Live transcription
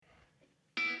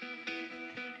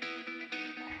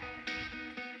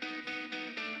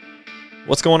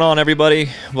What's going on,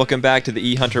 everybody? Welcome back to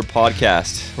the eHunter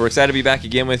podcast. We're excited to be back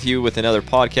again with you with another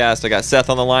podcast. I got Seth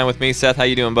on the line with me. Seth, how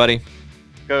you doing, buddy?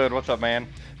 Good. What's up, man?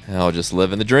 Oh, just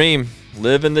living the dream.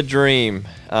 Living the dream.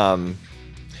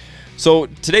 So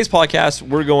today's podcast,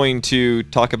 we're going to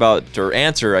talk about, or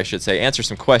answer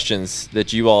some questions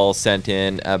that you all sent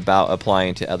in about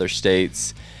applying to other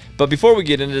states. But before we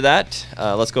get into that,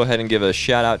 let's go ahead and give a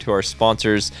shout out to our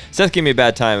sponsors. Seth gave me a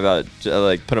bad time about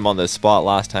put him on the spot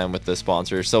last time with the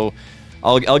sponsors. So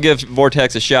I'll give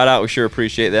Vortex a shout out. We sure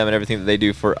appreciate them and everything that they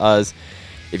do for us.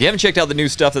 If you haven't checked out the new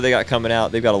stuff that they got coming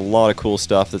out, they've got a lot of cool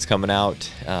stuff that's coming out.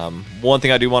 One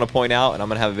thing I do want to point out, and I'm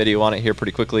going to have a video on it here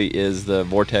pretty quickly, is the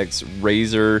Vortex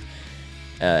Razor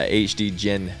HD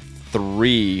Gen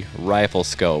 3 rifle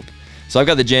scope. So I've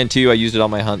got the Gen 2. I used it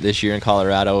on my hunt this year in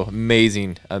Colorado.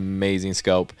 Amazing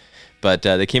scope. But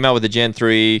they came out with the Gen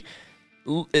 3.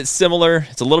 It's similar.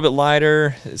 It's a little bit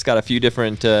lighter. It's got a few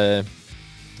different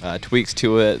tweaks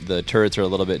to it. The turrets are a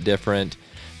little bit different.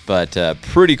 But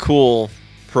pretty cool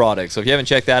product. So if you haven't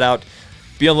checked that out,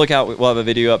 be on the lookout. We'll have a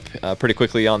video up pretty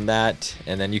quickly on that.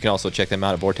 And then you can also check them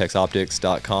out at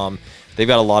vortexoptics.com. They've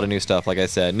got a lot of new stuff, like I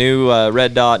said. New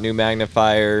red dot, new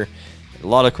magnifier. A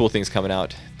lot of cool things coming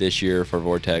out this year for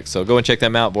Vortex. So go and check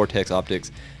them out,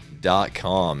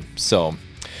 vortexoptics.com. So,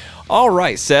 all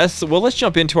right, Seth. Well, let's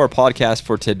jump into our podcast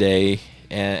for today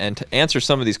and to answer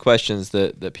some of these questions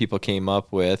that people came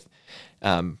up with.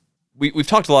 We've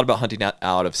talked a lot about hunting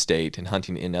out of state and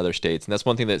hunting in other states. And that's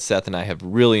one thing that Seth and I have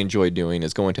really enjoyed doing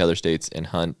is going to other states and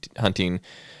hunting.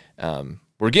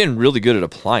 We're getting really good at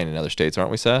applying in other states,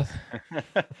 aren't we, Seth?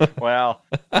 Well,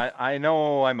 I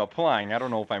know I'm applying. I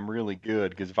don't know if I'm really good,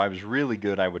 because if I was really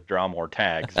good, I would draw more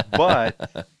tags.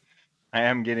 But I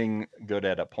am getting good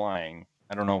at applying.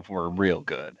 I don't know if we're real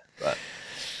good. But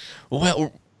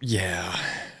well, yeah.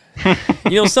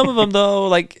 Some of them, though,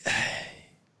 like,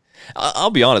 I'll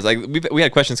be honest. Like, we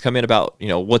had questions come in about,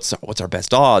 what's our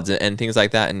best odds and things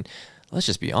like that. And let's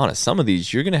just be honest. Some of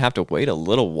these, you're going to have to wait a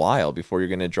little while before you're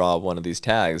going to draw one of these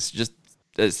tags. Just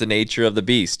it's the nature of the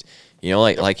beast.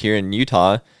 Like here in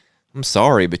Utah, I'm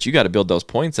sorry, but you got to build those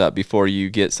points up before you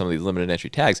get some of these limited entry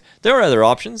tags. There are other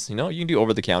options. You can do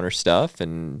over-the-counter stuff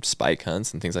and spike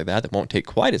hunts and things like that won't take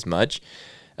quite as much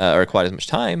or quite as much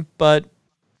time. But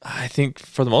I think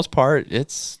for the most part,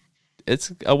 it's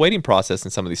a waiting process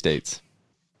in some of these states.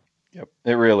 Yep,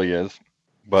 it really is.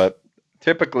 But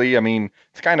typically,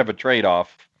 it's kind of a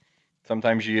trade-off.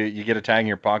 Sometimes you get a tag in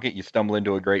your pocket, you stumble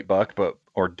into a great buck,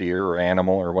 or deer or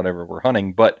animal or whatever we're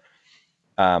hunting. But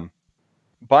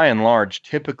by and large,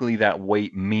 typically that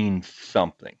wait means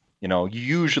something.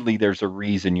 Usually there's a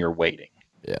reason you're waiting.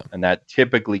 Yeah. And that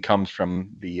typically comes from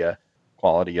the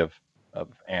quality of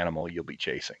animal you'll be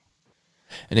chasing.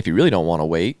 And if you really don't want to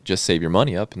wait, just save your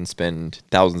money up and spend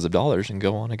thousands of dollars and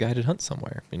go on a guided hunt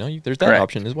somewhere. There's that Correct.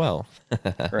 option as well.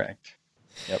 Correct.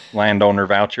 Yep. Landowner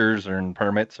vouchers and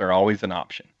permits are always an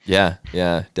option. Yeah,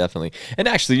 definitely. And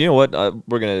actually, you know what?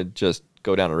 We're going to just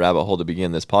go down a rabbit hole to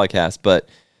begin this podcast. But,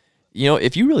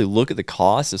 if you really look at the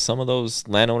cost of some of those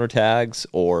landowner tags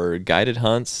or guided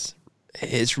hunts,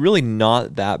 it's really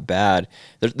not that bad.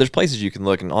 There's places you can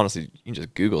look, and honestly, you can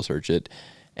just Google search it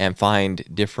and find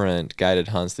different guided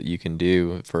hunts that you can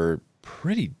do for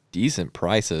pretty decent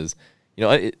prices.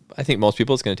 I think most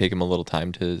people, it's going to take them a little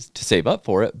time to save up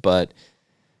for it, but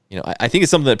I think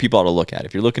it's something that people ought to look at.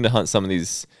 If you're looking to hunt some of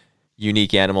these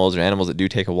unique animals or animals that do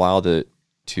take a while to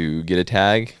get a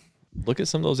tag, look at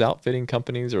some of those outfitting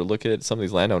companies or look at some of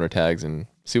these landowner tags and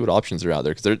see what options are out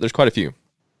there, because there's quite a few.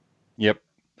 Yep,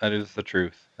 that is the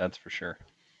truth. That's for sure.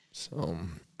 So,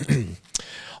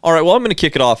 all right. Well, I'm going to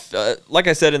kick it off. Like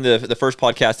I said in the first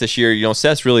podcast this year,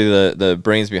 Seth's really the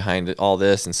brains behind all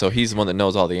this, and so he's the one that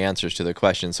knows all the answers to the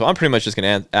questions. So I'm pretty much just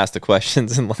going to ask the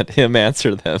questions and let him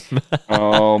answer them.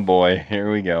 Oh boy, here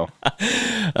we go.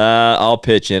 I'll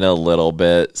pitch in a little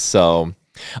bit. So,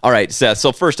 all right, Seth.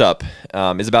 So first up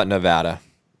is about Nevada,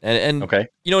 and okay.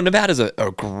 Nevada's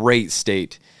a great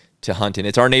state to hunt in.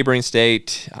 It's our neighboring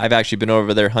state. I've actually been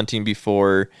over there hunting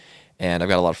before. And I've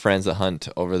got a lot of friends that hunt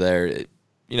over there.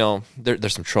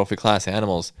 There's some trophy class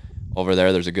animals over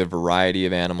there. There's a good variety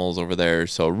of animals over there.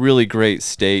 So really great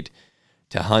state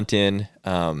to hunt in.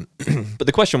 But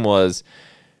the question was,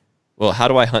 well, how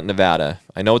do I hunt Nevada?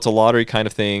 I know it's a lottery kind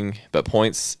of thing, but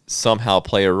points somehow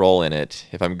play a role in it.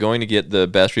 If I'm going to get the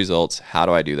best results, how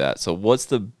do I do that? So what's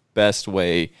the best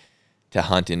way to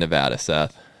hunt in Nevada,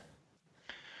 Seth?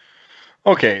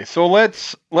 Okay, so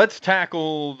let's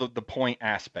tackle the point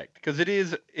aspect, because it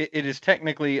is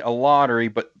technically a lottery,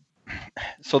 but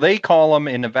so they call them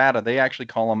in Nevada. They actually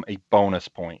call them a bonus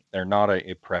point. They're not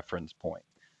a preference point.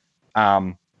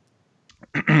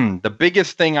 The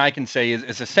biggest thing I can say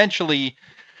is essentially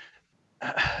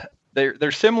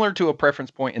they're similar to a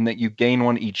preference point in that you gain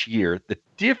one each year. The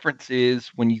difference is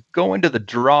when you go into the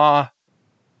draw,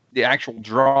 the actual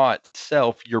draw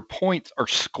itself, your points are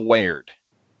squared.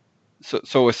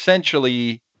 So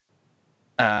essentially,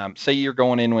 say you're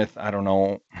going in with, I don't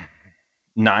know,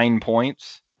 9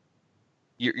 points.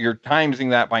 You're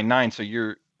timesing that by 9, so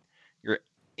you're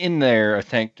in there.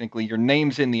 Technically, your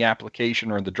name's in the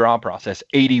application or the draw process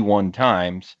 81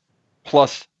 times,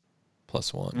 plus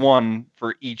one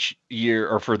for each year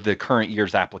or for the current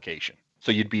year's application.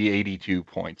 So you'd be 82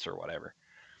 points or whatever.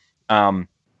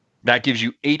 That gives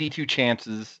you 82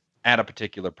 chances at a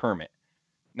particular permit.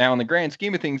 Now, in the grand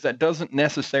scheme of things, that doesn't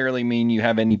necessarily mean you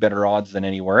have any better odds than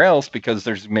anywhere else, because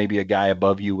there's maybe a guy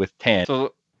above you with 10.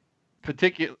 So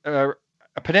potentially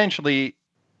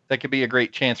that could be a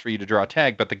great chance for you to draw a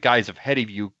tag, but the guys ahead of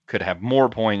you could have more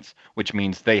points, which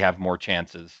means they have more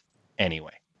chances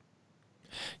anyway.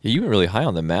 Yeah, you went really high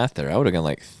on the math there. I would have gone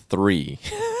like 3.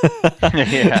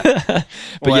 Yeah.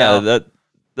 But yeah,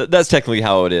 that's technically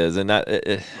how it is, and that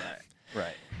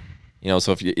right. You know,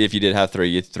 so if you did have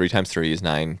 3 times 3 is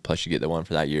 9, plus you get the 1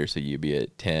 for that year, so you'd be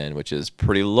at 10, which is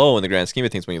pretty low in the grand scheme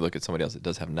of things. When you look at somebody else that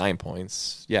does have 9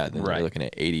 points, yeah, then you're looking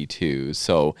at 82.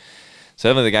 So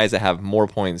definitely the guys that have more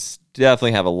points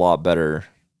definitely have a lot better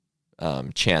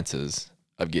chances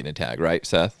of getting a tag, right,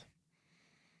 Seth?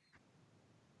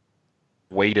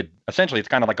 Weighted. Essentially, it's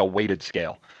kind of like a weighted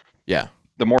scale. Yeah.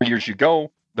 The more years you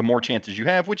go, the more chances you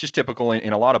have, which is typical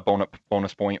in a lot of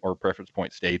bonus point or preference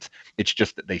point states. It's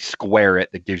just that they square it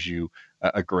that gives you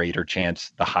a greater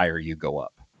chance the higher you go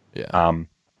up. Yeah.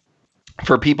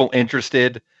 For people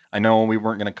interested, I know we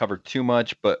weren't going to cover too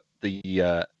much, but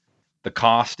the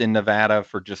cost in Nevada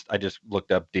for I just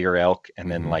looked up deer, elk,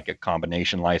 and then like a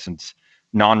combination license.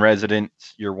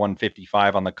 Non-residents, you're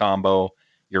 $155 on the combo.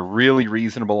 You're really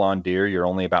reasonable on deer. You're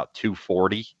only about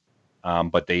 $240.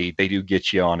 But they do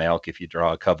get you on elk if you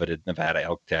draw a coveted Nevada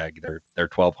elk tag. They're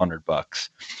 $1,200.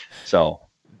 So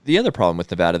the other problem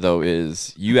with Nevada though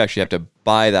is you actually have to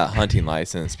buy that hunting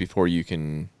license before you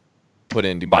can put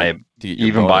in to buy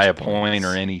a point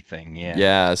or anything. Yeah.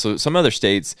 Yeah. So some other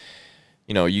states,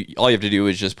 you know, all you have to do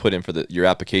is just put in for your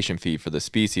application fee for the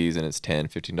species, and it's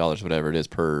 $10, $15, whatever it is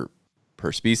per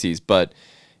species. But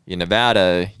in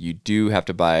Nevada, you do have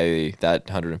to buy that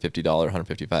 $150,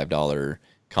 $155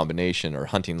 combination or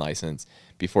hunting license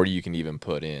before you can even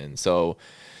put in. So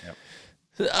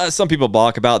some people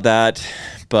balk about that,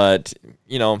 but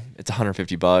you know, it's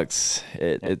 $150.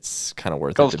 It's kind of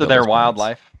worth it. Goes to their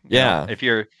wildlife. Yeah. You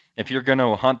know, if you're going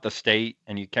to hunt the state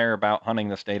and you care about hunting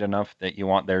the state enough that you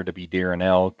want there to be deer and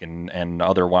elk and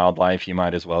other wildlife, you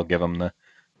might as well give them the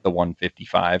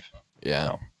 155. Yeah.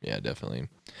 So. Yeah, definitely.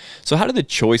 So how do the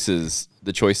choice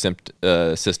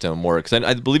system work? Because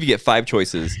I believe you get 5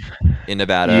 choices in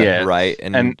Nevada, right?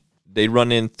 And they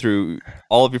run in through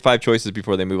all of your 5 choices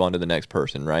before they move on to the next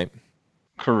person, right?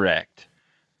 Correct.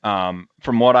 From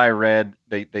what I read,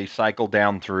 they cycle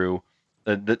down through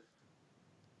the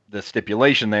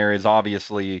stipulation there is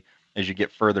obviously as you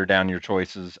get further down your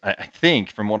choices. I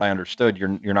think from what I understood,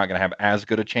 you're not going to have as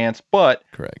good a chance. But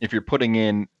correct. If you're putting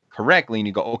in correctly and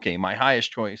you go, okay, my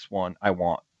highest choice one, I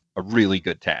want a really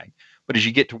good tag. But as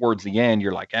you get towards the end,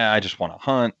 you're like, I just want to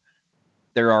hunt.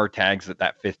 There are tags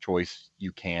that 5th choice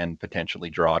you can potentially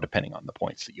draw depending on the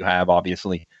points that you have,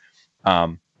 obviously.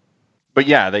 But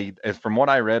yeah, from what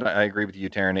I read, I agree with you,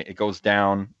 Taryn. It goes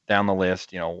down the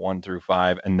list, 1 through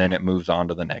 5, and then it moves on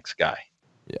to the next guy.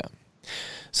 Yeah.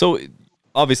 So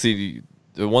obviously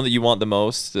the one that you want the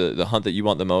most, the hunt that you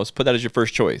want the most, put that as your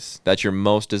first choice. That's your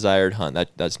most desired hunt.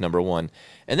 That's number 1.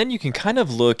 And then you can kind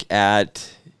of look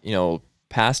at,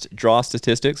 past draw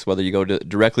statistics, whether you go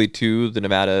directly to the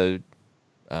Nevada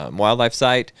wildlife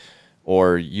site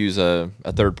or use a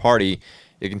third party.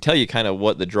 It can tell you kind of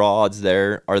what the draw odds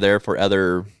are there for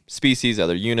other species,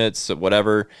 other units,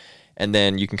 whatever. And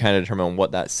then you can kind of determine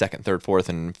what that 2nd, 3rd, 4th,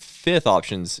 and 5th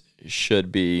options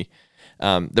should be.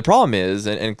 The problem is,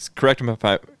 and correct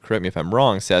me if I'm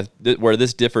wrong, Seth, where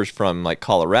this differs from like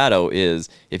Colorado is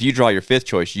if you draw your 5th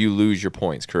choice, you lose your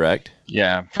points, correct?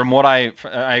 Yeah. From what I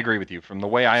agree with you. From the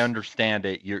way I understand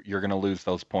it, you're going to lose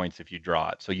those points if you draw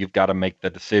it. So you've got to make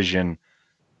the decision.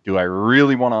 Do I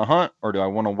really want to hunt or do I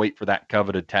want to wait for that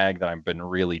coveted tag that I've been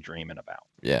really dreaming about?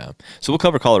 Yeah. So we'll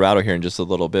cover Colorado here in just a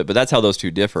little bit, but that's how those two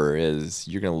differ is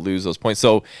you're going to lose those points.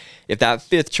 So if that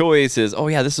 5th choice is, oh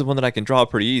yeah, this is one that I can draw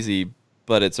pretty easy,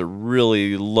 but it's a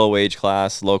really low age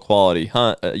class, low quality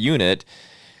hunt unit,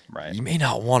 Right. you may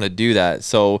not want to do that.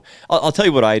 So I'll tell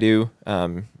you what I do.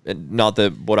 And not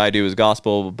that what I do is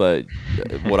gospel, but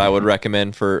what I would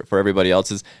recommend for everybody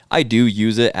else is I do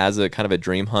use it as a kind of a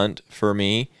dream hunt for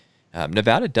me.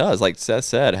 Nevada does, like Seth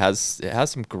said, it has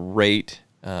some great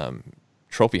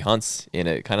trophy hunts in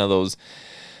it, kind of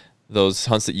those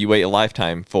hunts that you wait a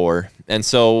lifetime for. And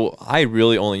so I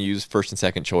really only use first and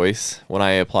second choice when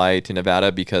I apply to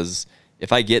Nevada, because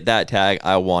if I get that tag,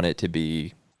 I want it to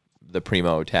be the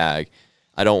primo tag.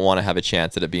 I don't want to have a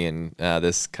chance at it being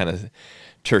this kind of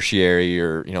tertiary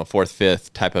or fourth,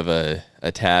 fifth type of a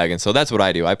tag. And so that's what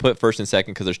I do. I put first and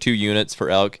second because there's 2 units for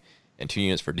elk and 2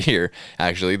 units for deer,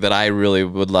 actually, that I really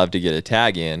would love to get a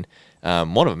tag in.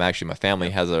 One of them, actually, my family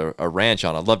has a ranch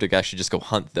on. I'd love to actually just go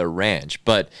hunt their ranch.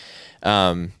 But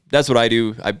that's what I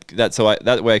do.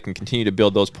 That way I can continue to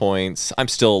build those points. I'm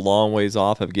still a long ways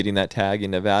off of getting that tag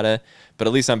in Nevada, but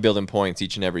at least I'm building points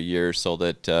each and every year so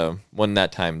that when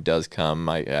that time does come,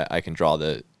 I can draw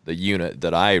the unit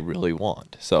that I really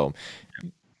want. So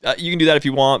you can do that if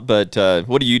you want, but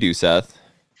what do you do, Seth?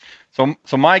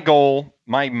 So my goal,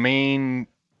 my main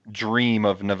dream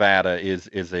of Nevada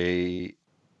is a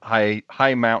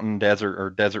high mountain desert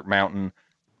or desert mountain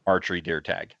archery deer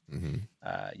tag. Mm-hmm.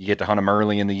 You get to hunt them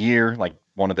early in the year, like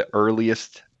one of the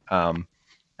earliest. And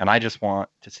I just want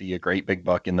to see a great big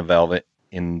buck in the velvet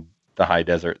in the high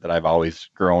desert that I've always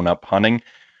grown up hunting.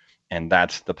 And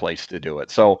that's the place to do it.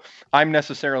 So I'm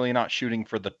necessarily not shooting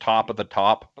for the top of the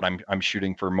top, but I'm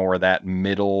shooting for more of that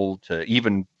middle to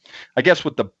even, I guess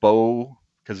with the bow,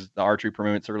 because the archery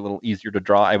permits are a little easier to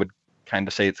draw. I would kind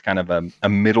of say it's kind of a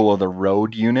middle of the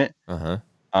road unit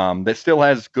that still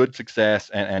has good success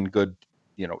and good,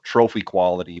 trophy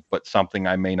quality, but something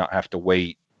I may not have to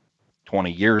wait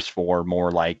 20 years for,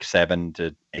 more like 7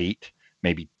 to 8,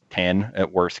 maybe 10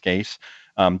 at worst case.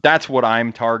 That's what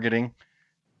I'm targeting.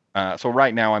 So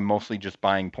right now I'm mostly just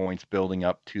buying points, building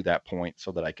up to that point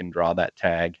so that I can draw that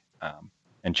tag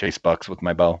and chase bucks with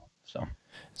my bow.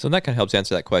 So that kind of helps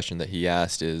answer that question that he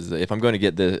asked, is if I'm going to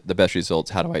get the best results,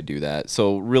 how do I do that?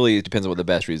 So really it depends on what the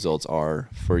best results are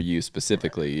for you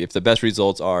specifically. If the best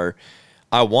results are,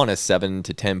 I want a 7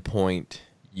 to 10 point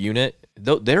unit,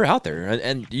 they're out there.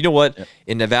 And you know what? Yep.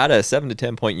 In Nevada, a 7 to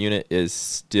 10 point unit is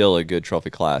still a good trophy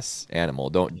class animal.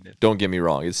 Don't get me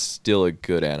wrong. It's still a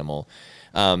good animal.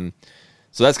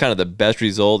 So that's kind of the best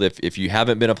result. If you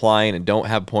haven't been applying and don't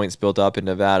have points built up in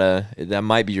Nevada, that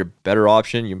might be your better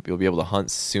option. You'll be able to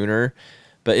hunt sooner.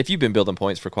 But if you've been building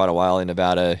points for quite a while in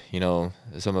Nevada,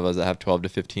 some of us that have 12 to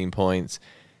 15 points,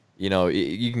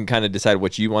 you can kind of decide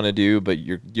what you want to do, but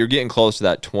you're getting close to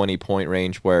that 20 point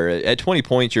range, where at 20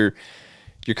 points, you're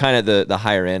kind of the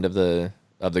higher end of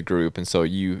the group, and so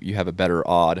you have a better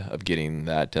odd of getting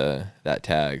that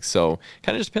tag. So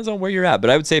kind of just depends on where you're at. But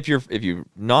I would say if you've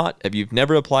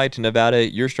never applied to Nevada,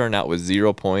 you're starting out with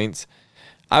 0 points.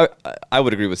 I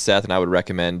would agree with Seth, and I would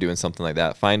recommend doing something like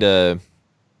that. Find a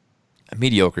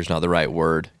mediocre is not the right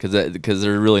word, because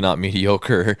they're really not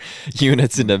mediocre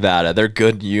units in Nevada. They're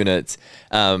good units,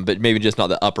 but maybe just not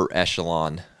the upper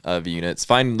echelon of units.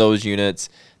 Find those units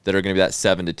that are going to be that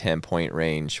 7 to 10 point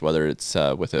range, whether it's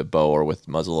with a bow or with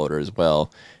muzzleloader as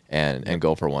well, and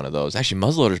go for one of those. Actually,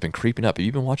 muzzleloader's been creeping up. Have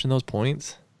you been watching those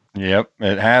points? Yep,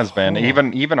 it has been.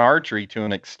 Even archery to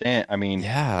an extent. I mean,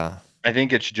 yeah, I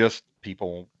think it's just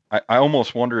people. I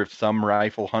almost wonder if some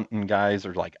rifle hunting guys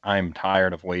are like, I'm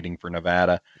tired of waiting for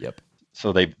Nevada. Yep.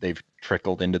 So they've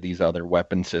trickled into these other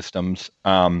weapon systems.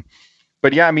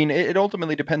 But yeah, I mean, it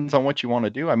ultimately depends on what you want to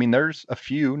do. I mean, there's a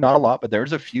few, not a lot, but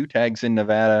there's a few tags in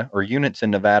Nevada or units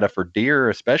in Nevada for deer,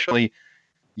 especially.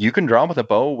 You can draw with a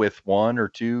bow with 1 or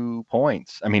 2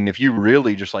 points. I mean, if you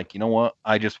really just like,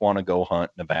 I just want to go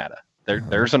hunt Nevada.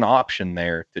 There's an option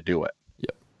there to do it.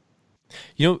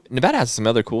 Yep. Nevada has some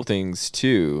other cool things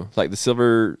too, like the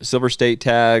silver state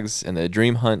tags and the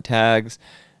dream hunt tags.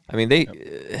 I mean,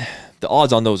 the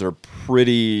odds on those are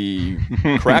pretty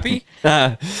crappy.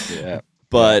 Yeah.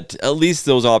 But at least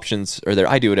those options are there.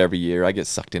 I do it every year. I get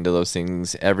sucked into those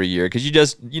things every year because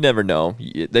you never know.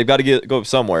 They've got to go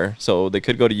somewhere. So they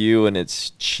could go to you, and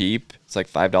it's cheap. It's like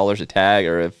 $5 a tag,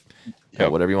 or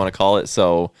whatever you want to call it.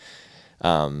 So,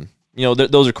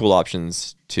 those are cool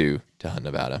options too to hunt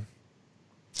Nevada.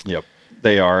 Yep,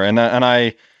 they are. And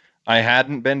I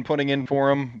hadn't been putting in for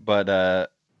them, but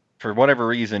for whatever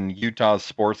reason, Utah's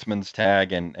Sportsman's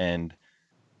Tag and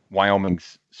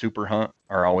Wyoming's Super Hunt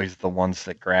are always the ones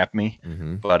that grab me.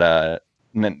 Mm-hmm. But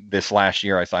then this last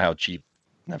year, I saw how cheap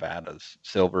Nevada's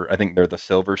silver. I think they're the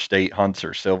Silver State hunts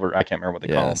or silver. I can't remember what they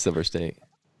call them. Silver State.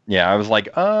 Yeah, I was like,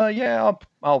 yeah,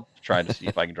 I'll try to see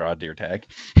if I can draw a deer tag.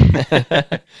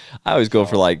 I always go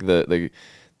for like the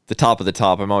the top of the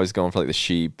top. I'm always going for like the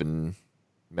sheep and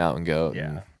mountain goat. Yeah.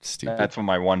 And stupid. That's what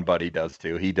my one buddy does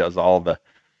too. He does all the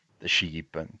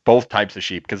sheep and both types of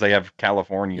sheep because they have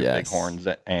California Yes. bighorns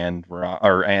and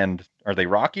are they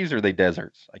Rockies or are they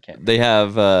deserts? I can't. They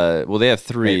have they have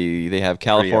three. They have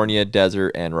California,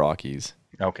 desert, and Rockies.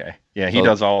 Okay. Yeah, he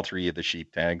does all three of the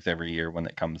sheep tags every year when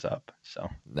it comes up. So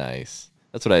nice.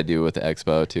 That's what I do with the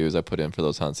expo too. Is I put in for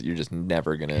those hunts that you're just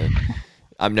never gonna.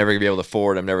 I'm never gonna be able to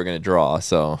afford. I'm never gonna draw.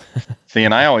 So. See,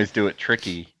 and I always do it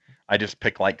tricky. I just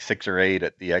pick like 6 or 8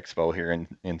 at the expo here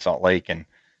in Salt Lake and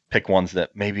pick ones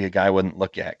that maybe a guy wouldn't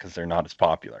look at because they're not as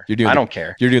popular. I don't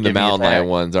care. You're doing Give the me a mountain lion tag.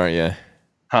 ones, aren't you?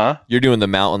 Huh? You're doing the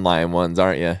mountain lion ones,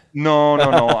 aren't you? No.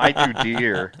 I do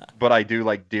deer, but I do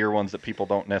like deer ones that people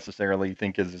don't necessarily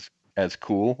think is as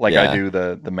cool. Like Yeah. I do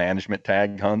the management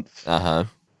tag hunts, Uh-huh.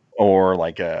 or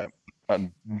like a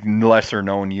lesser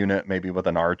known unit, maybe with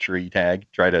an archery tag.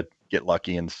 Try to get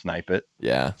lucky and snipe it.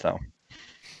 Yeah. So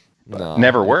No,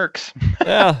 never works.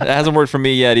 Yeah, it hasn't worked for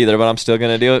me yet either, but I'm still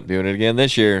gonna do it. Doing it again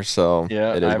this year. So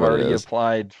Yeah, it is I've what it already is.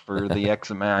 applied for the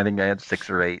X amount. I think I had 6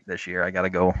 or 8 this year. I got to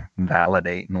go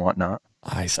validate and whatnot.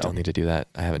 I still need to do that.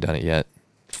 I haven't done it yet.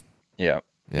 Yeah,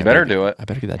 Yeah, you better do it. I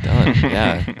better get that done.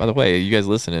 Yeah. By the way, you guys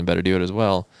listening better do it as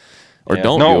well, or Yeah.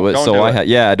 don't No, do it. don't So do I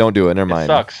it. don't do it. Never It mind.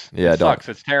 sucks. Yeah, it don't. sucks.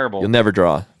 It's terrible. You'll never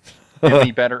draw. Give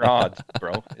me better odds,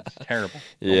 bro. It's terrible.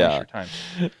 Don't waste Yeah. your time.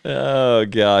 Oh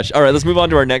gosh. All right, let's move on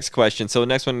to our next question. So the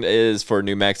next one is for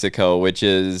New Mexico, which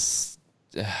is,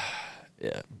 yeah,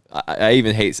 I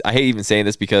hate even saying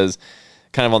this because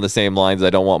kind of on the same lines.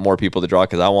 I don't want more people to draw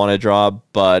because I want to draw,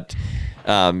 but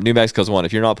New Mexico's one.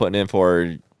 If you're not putting in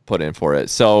for, put in for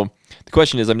it. So the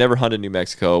question is, I've never hunted New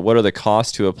Mexico. What are the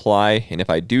costs to apply? And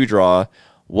if I do draw,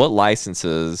 what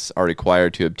licenses are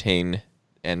required to obtain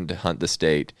and hunt the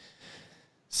state?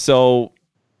 So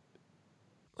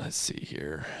let's see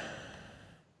here.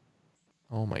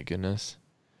 Oh my goodness.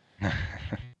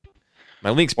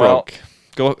 My link's Well- broke.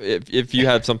 Go if you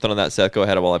have something on that, Seth, go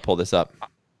ahead while I pull this up.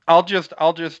 I'll just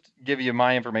give you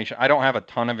my information. I don't have a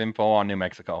ton of info on New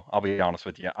Mexico. I'll be honest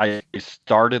with you. I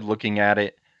started looking at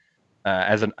it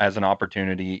as an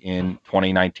opportunity in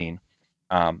 2019.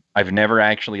 I've never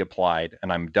actually applied,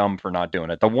 and I'm dumb for not doing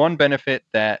it. The one benefit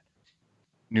that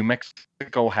New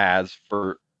Mexico has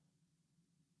for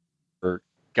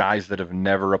guys that have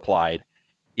never applied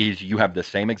is you have the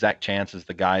same exact chance as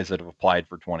the guys that have applied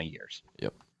for 20 years.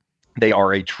 Yep. They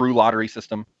are a true lottery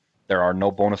system. There are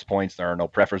no bonus points. There are no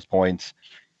preference points.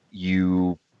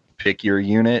 You pick your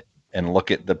unit and look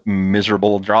at the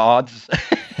miserable draw odds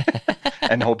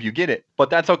and hope you get it. But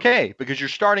that's okay because you're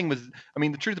starting with,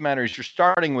 the truth of the matter is you're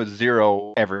starting with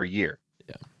 0 every year.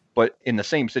 Yeah. But in the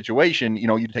same situation,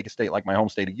 you take a state like my home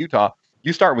state of Utah,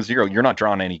 you start with 0. You're not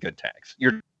drawing any good tags.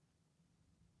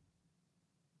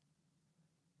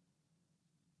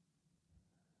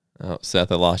 Oh,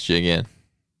 Seth, I lost you again.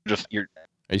 You're.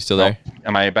 Are you still there?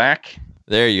 Am I back?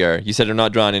 There you are. You said I'm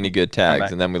not drawing any good tags,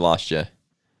 back. and then we lost you.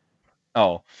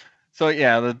 Oh, so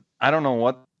yeah, I don't know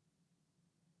what.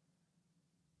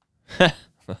 I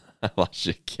lost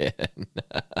you again.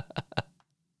 Are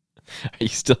you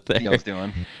still there? I was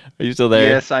doing. Are you still there?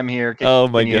 Yes, I'm here. Oh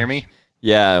my Can you hear gosh. me?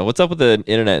 Yeah. What's up with the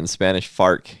internet in Spanish?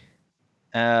 FARC.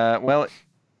 Well,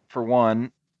 for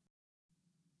one,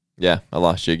 Yeah, I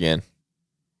lost you again.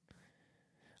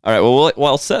 All right. Well,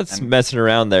 while Seth's messing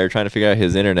around there trying to figure out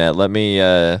his internet, let me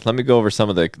go over some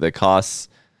of the costs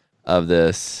of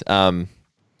this. So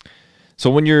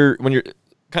when you're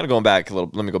kind of going back a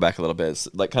little, let me go back a little bit. It's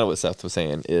like kind of what Seth was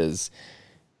saying is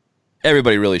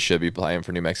everybody really should be applying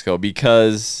for New Mexico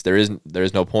because there is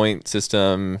no point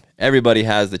system. Everybody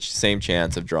has the same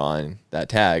chance of drawing that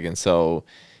tag, and so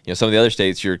some of the other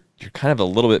states you're kind of a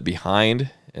little bit behind,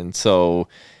 and so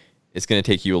it's going to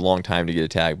take you a long time to get a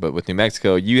tag. But with New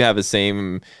Mexico, you have the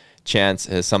same chance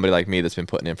as somebody like me that's been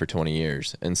putting in for 20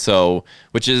 years. And so,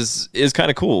 which is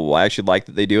kind of cool. I actually like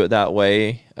that they do it that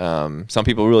way. Some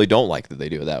people really don't like that they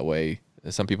do it that way.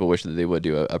 Some people wish that they would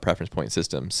do a preference point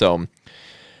system. So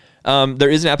there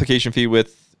is an application fee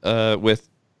with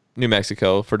New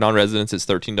Mexico. For non-residents, it's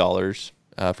 $13.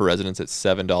 For residents, it's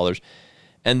 $7.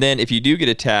 And then if you do get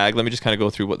a tag, let me just kind of go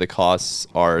through what the costs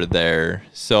are there.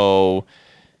 So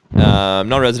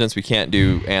non-residents, we can't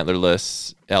do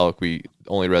antlerless elk.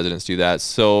 Only residents do that.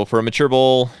 So for a mature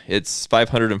bull, it's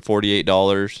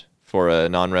 $548 for a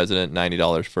non-resident,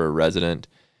 $90 for a resident.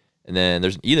 And then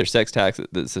there's either sex tax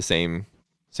that's the same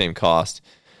cost.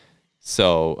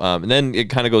 So and then it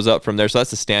kind of goes up from there. So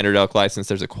that's the standard elk license.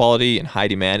 There's a quality and high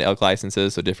demand elk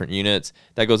licenses, so different units.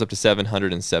 That goes up to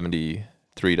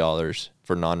 $773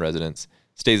 for non-residents.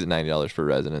 Stays at $90 for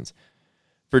residents.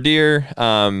 For deer,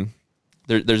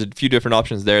 there's a few different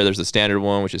options there. There's the standard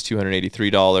one, which is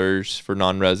 $283 for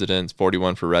non-residents,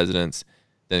 $41 for residents.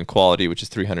 Then quality, which is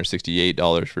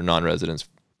 $368 for non-residents,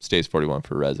 stays $41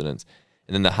 for residents.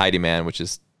 And then the high demand, which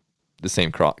is the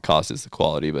same cost as the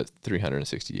quality, but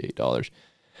 $368.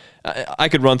 I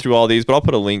could run through all these, but I'll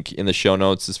put a link in the show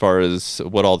notes as far as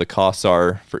what all the costs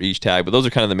are for each tag. But those are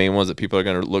kind of the main ones that people are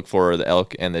going to look for, are the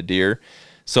elk and the deer.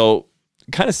 So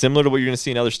kind of similar to what you're going to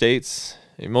see in other states.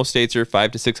 In most states are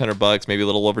 $500 to $600, maybe a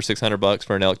little over $600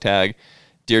 for an elk tag.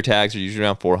 Deer tags are usually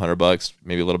around $400,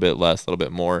 maybe a little bit less, a little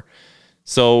bit more.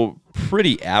 So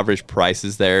pretty average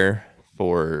prices there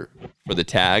for the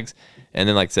tags. And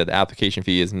then, like I said, the application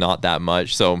fee is not that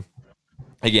much. So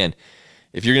again,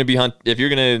 if you're going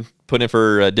to put in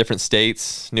for different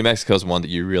states, New Mexico is one that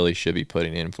you really should be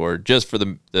putting in for. Just for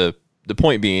the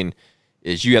point being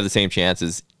is you have the same chance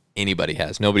as anybody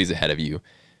has. Nobody's ahead of you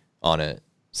on it.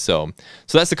 So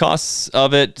that's the costs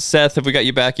of it. Seth, have we got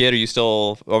you back yet? Are you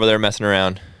still over there messing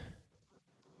around?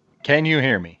 Can you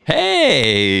hear me?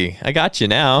 Hey, I got you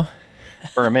now.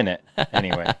 For a minute,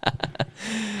 anyway.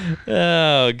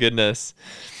 Oh, goodness.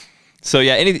 So,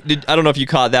 yeah, I don't know if you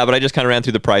caught that, but I just kind of ran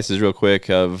through the prices real quick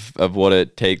of what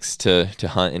it takes to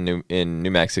hunt in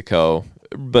New Mexico,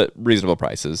 but reasonable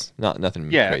prices, nothing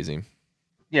crazy.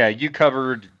 Yeah, you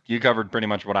covered pretty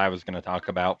much what I was going to talk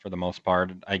about for the most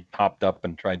part. I hopped up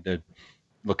and tried to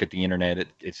look at the internet.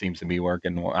 It seems to be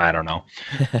working. I don't know.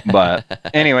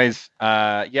 But anyways,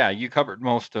 yeah, you covered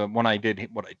most of what I did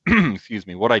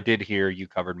did here. You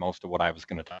covered most of what I was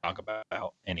going to talk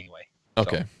about anyway.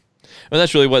 Okay. So. Well,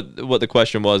 that's really what the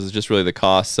question was, is just really the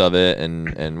costs of it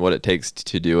and what it takes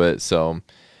to do it. So,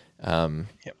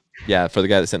 yeah, for the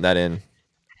guy that sent that in,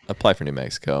 apply for New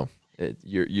Mexico.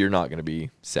 You're not going to be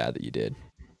sad that you did.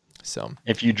 So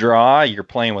if you draw, you're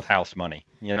playing with house money.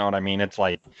 You know what I mean? It's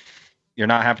like, you're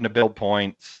not having to build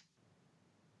points,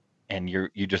 and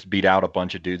you just beat out a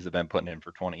bunch of dudes that have been putting in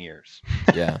for 20 years.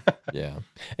 Yeah.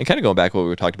 And kind of going back to what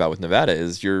we talked about with Nevada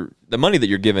is the money that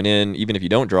you're giving in, even if you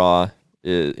don't draw,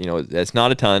 it's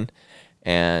not a ton,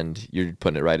 and you're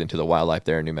putting it right into the wildlife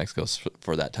there in New Mexico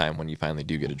for that time when you finally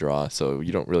do get a draw. So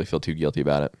you don't really feel too guilty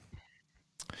about it.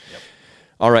 Yep.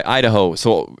 All right, Idaho.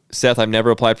 So Seth, I've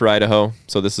never applied for Idaho,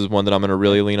 so this is one that I'm going to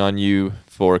really lean on you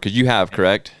for, because you have,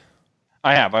 correct?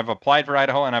 I have. I've applied for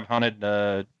Idaho, and I've hunted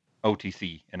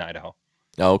OTC in Idaho.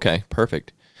 Oh, okay,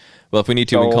 perfect. Well, if we need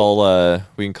to,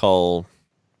 we can call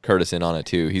Curtis in on it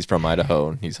too. He's from Idaho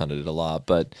and he's hunted it a lot.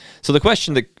 But so the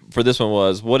question for this one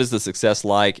was, what is the success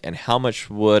like, and how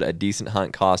much would a decent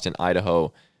hunt cost in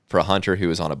Idaho for a hunter who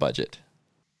is on a budget?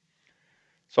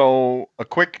 So a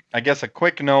quick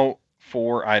note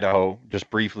for Idaho, just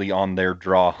briefly on their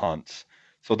draw hunts.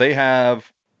 So they have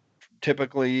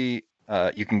typically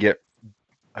you can get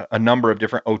a number of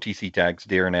different OTC tags,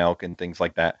 deer and elk and things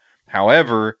like that.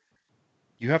 However,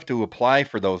 you have to apply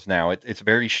for those now. It's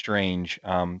very strange.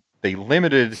 They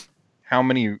limited how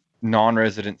many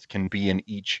non-residents can be in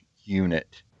each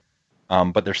unit.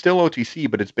 But they're still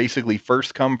OTC, but it's basically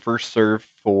first come, first serve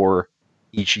for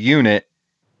each unit.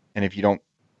 And if you don't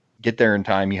get there in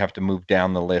time, you have to move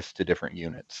down the list to different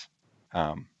units.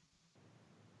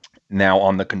 Now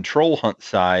on the control hunt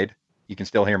side, you can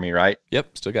still hear me, right?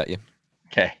 Yep, still got you.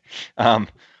 Okay.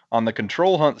 On the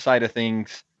control hunt side of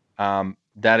things,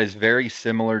 that is very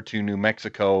similar to New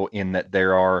Mexico in that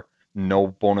there are no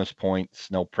bonus points,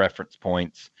 no preference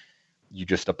points. You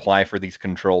just apply for these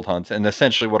controlled hunts. And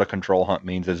essentially what a control hunt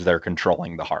means is they're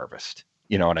controlling the harvest.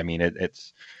 You know what I mean?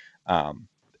 It's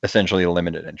essentially a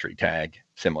limited entry tag,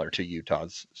 similar to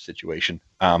Utah's situation.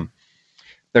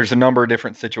 There's a number of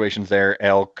different situations there.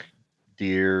 Elk,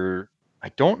 deer. I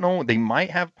don't know. They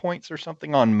might have points or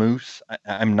something on moose.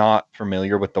 I'm not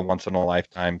familiar with the once in a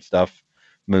lifetime stuff.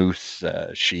 Moose,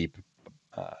 sheep,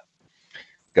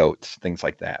 goats, things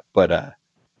like that. But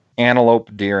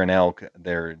antelope, deer, and elk,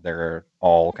 they're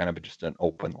all kind of just an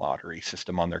open lottery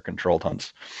system on their controlled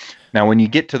hunts. Now, when you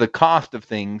get to the cost of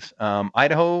things,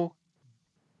 Idaho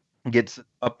gets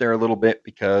up there a little bit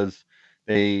because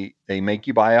they make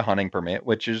you buy a hunting permit,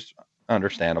 which is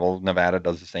understandable. Nevada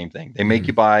does the same thing. They make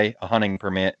you buy a hunting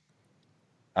permit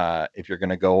if you're going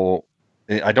to go.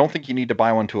 I don't think you need to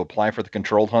buy one to apply for the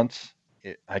controlled hunts.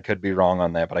 I could be wrong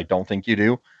on that, but I don't think you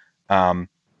do.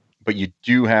 But you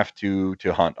do have to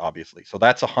hunt, obviously. So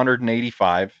that's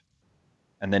 $185.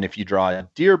 And then if you draw a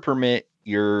deer permit,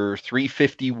 you're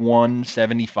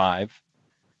 $351.75.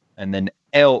 And then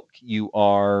elk, you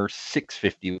are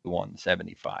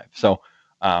 $651.75. So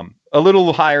a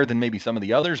little higher than maybe some of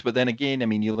the others. But then again, I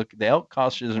mean, you look, the elk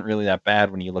cost isn't really that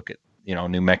bad when you look at,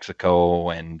 New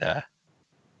Mexico and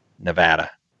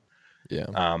Nevada.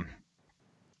 Yeah.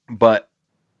 But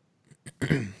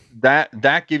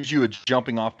that gives you a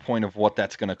jumping off point of what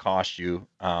that's going to cost you.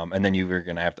 And then you're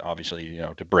going to have to, obviously,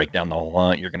 to break down the whole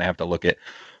hunt, you're going to have to look at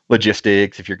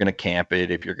logistics, if you're going to camp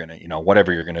it, if you're going to,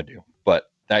 whatever you're going to do.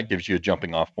 But that gives you a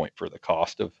jumping off point for the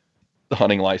cost of the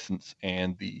hunting license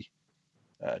and the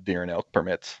deer and elk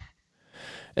permits.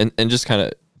 And just kind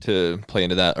of to play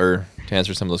into that, or to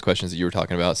answer some of those questions that you were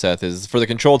talking about, Seth, is for the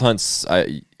controlled hunts,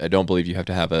 I don't believe you have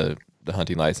to have the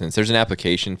hunting license. There's an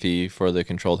application fee for the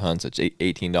controlled hunts. It's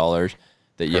 $18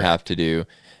 that you have to do.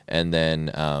 And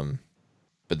then,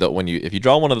 but if you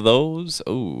draw one of those,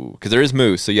 because there is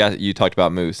moose. So yeah, you talked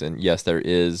about moose, and yes, there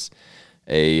is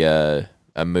a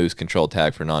moose controlled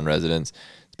tag for non-residents.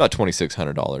 It's about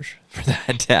 $2,600 for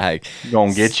that tag.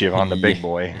 Gonna get you on the big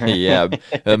boy. Yeah,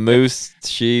 a moose,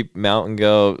 sheep, mountain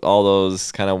goat, all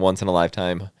those kind of once in a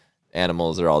lifetime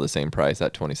animals are all the same price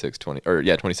at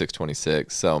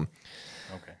 $2,626. So,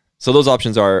 okay. So those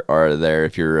options are there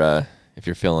if you're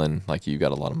feeling like you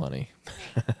got a lot of money.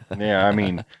 Yeah, I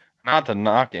mean, not to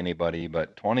knock anybody,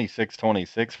 but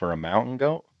 $2,626 for a mountain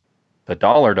goat. The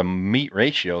dollar to meat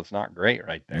ratio is not great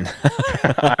right there.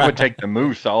 I would take the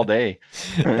moose all day.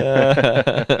 It's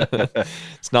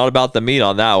not about the meat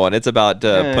on that one. It's about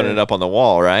putting it up on the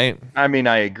wall, right? I mean,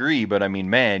 I agree, but I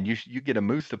mean, man, you get a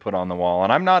moose to put on the wall.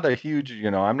 And I'm not a huge,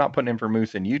 I'm not putting in for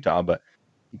moose in Utah, but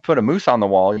you put a moose on the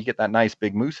wall, you get that nice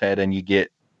big moose head, and you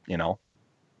get,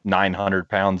 900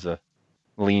 pounds of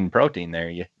lean protein there.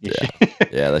 Yeah,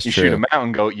 that's you true. Shoot a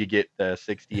mountain goat, you get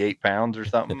 68 pounds or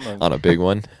something on a big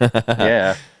one.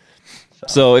 Yeah.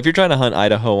 So if you're trying to hunt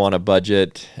Idaho on a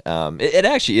budget, it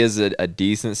actually is a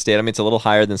decent state. I mean, it's a little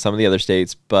higher than some of the other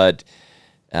states, but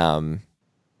you're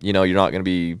not going to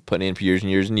be putting in for years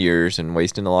and years and years and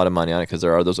wasting a lot of money on it, because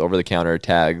there are those over-the-counter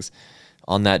tags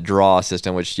on that draw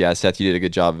system, which, yeah, Seth, you did a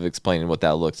good job of explaining what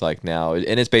that looks like now.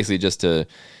 And it's basically just to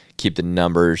keep the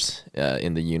numbers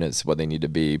in the units what they need to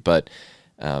be. But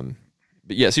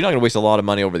yeah, so you're not going to waste a lot of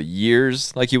money over the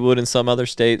years like you would in some other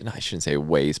states. No, I shouldn't say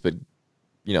waste, but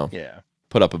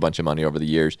put up a bunch of money over the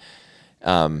years.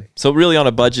 So really on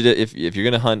a budget, if you're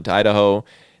going to hunt Idaho,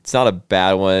 it's not a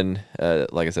bad one.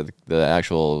 Like I said, the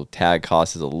actual tag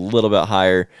cost is a little bit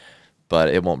higher, but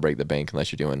it won't break the bank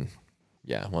unless you're doing,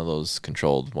 one of those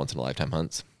controlled once in a lifetime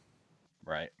hunts.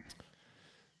 Right.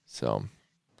 So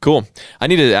cool. I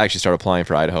need to actually start applying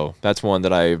for Idaho. That's one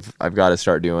that I've got to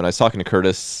start doing. I was talking to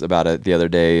Curtis about it the other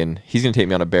day, and he's going to take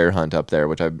me on a bear hunt up there,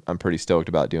 which I'm pretty stoked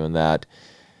about doing that.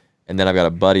 And then I've got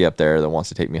a buddy up there that wants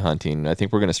to take me hunting. I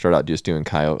think we're going to start out just doing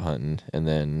coyote hunting, and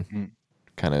then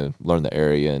kind of learn the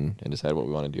area and decide what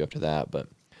we want to do after that. But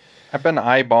I've been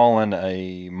eyeballing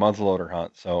a muzzleloader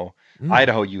hunt. So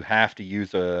Idaho, you have to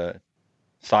use a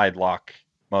side lock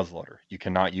muzzleloader. You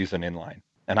cannot use an inline.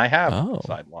 And I have a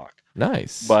side lock.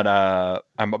 Nice. But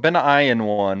I've been eyeing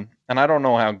one, and I don't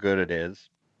know how good it is,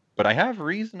 but I have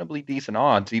reasonably decent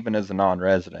odds even as a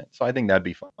non-resident. So I think that'd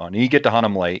be fun. And you get to hunt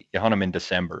them late. You hunt them in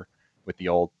December with the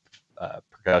old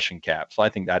percussion cap. So I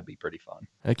think that'd be pretty fun.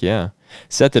 Heck yeah.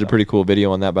 Seth did a pretty cool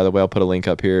video on that, by the way. I'll put a link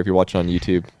up here. If you're watching on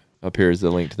YouTube, up here is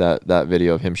the link to that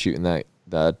video of him shooting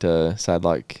that side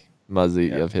lock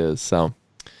muzzy of his. So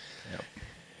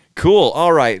cool.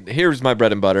 All right. Here's my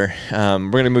bread and butter. We're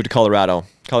going to move to Colorado.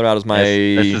 Colorado's my...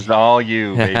 This is all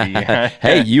you, baby.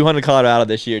 Hey, you hunted Colorado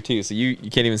this year too, so you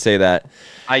can't even say that.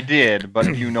 I did,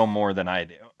 but you know more than I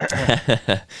do.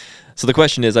 So the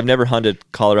question is, I've never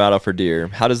hunted Colorado for deer.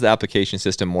 How does the application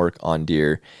system work on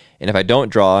deer? And if I don't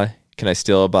draw, can I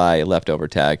still buy a leftover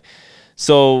tag?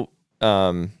 So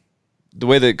the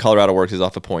way that Colorado works is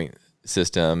off a point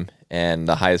system, and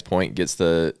the highest point gets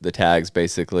the tags,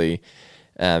 basically.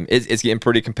 It's getting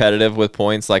pretty competitive with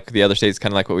points. Like the other states,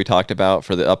 kind of like what we talked about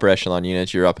for the upper echelon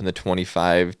units, you're up in the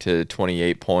 25 to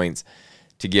 28 points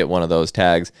to get one of those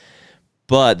tags.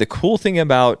 But the cool thing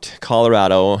about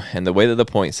Colorado and the way that the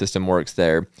point system works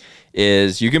there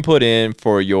is you can put in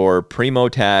for your primo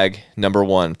tag number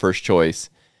 1, first choice.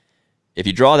 If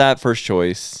you draw that first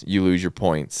choice, you lose your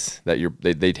points.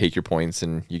 They take your points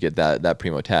and you get that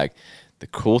primo tag. The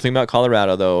cool thing about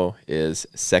Colorado though is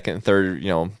second and third,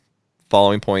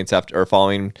 following points after, or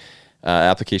following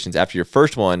applications after your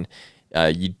first one,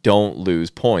 you don't lose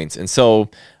points. And so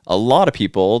a lot of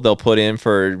people, they'll put in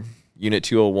for unit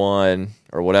 201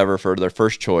 or whatever for their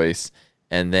first choice,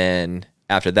 and then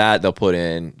after that they'll put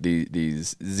in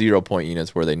these 0 point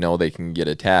units where they know they can get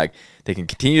a tag. They can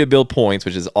continue to build points,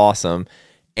 which is awesome,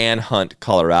 and hunt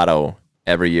Colorado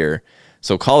every year.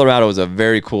 So Colorado is a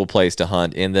very cool place to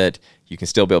hunt in that you can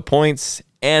still build points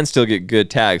and still get good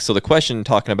tags. So the question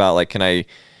talking about like,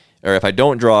 if I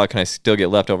don't draw, can I still get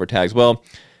leftover tags? Well,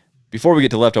 before we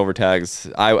get to leftover tags,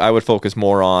 I would focus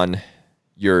more on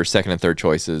your second and third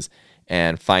choices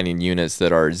and finding units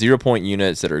that are 0 point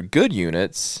units that are good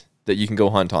units that you can go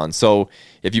hunt on. So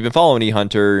if you've been following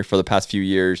eHunter for the past few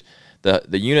years, the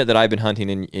unit that I've been hunting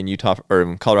in Utah or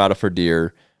in Colorado for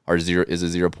deer is a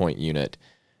 0 point unit.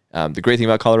 The great thing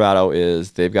about Colorado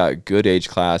is they've got good age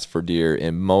class for deer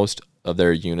in most of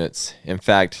their units. In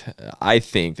fact, I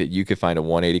think that you could find a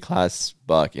 180 class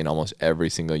buck in almost every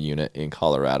single unit in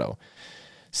Colorado.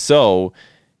 So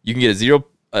you can get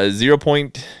a 0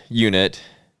 point unit.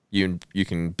 You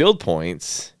can build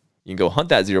points. You can go hunt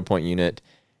that 0 point unit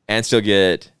and still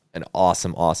get an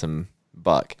awesome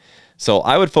buck. So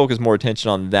I would focus more attention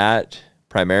on that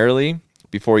primarily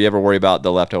before you ever worry about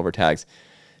the leftover tags.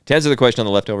 To answer the question on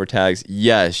the leftover tags,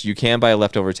 yes, you can buy a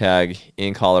leftover tag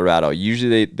in Colorado.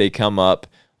 Usually they come up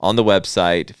on the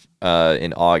website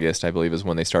in August, I believe is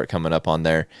when they start coming up on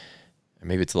there. Or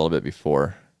maybe it's a little bit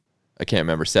before. I can't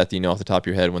remember. Seth, do you know off the top of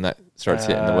your head when that starts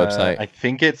hitting the website? I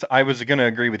think I was going to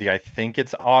agree with you. I think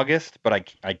it's August, but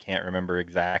I can't remember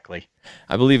exactly.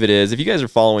 I believe it is. If you guys are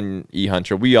following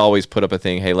eHunter, we always put up a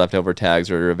thing, hey, leftover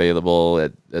tags are available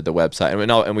at the website.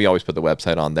 And we always put the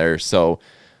website on there. So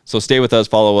stay with us,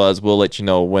 follow us. We'll let you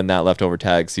know when that leftover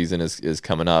tag season is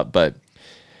coming up. But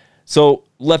so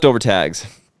leftover tags,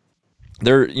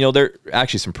 they're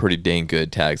actually some pretty dang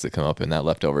good tags that come up in that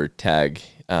leftover tag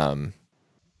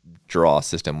draw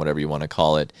system, whatever you want to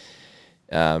call it.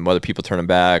 Whether people turn them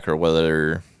back or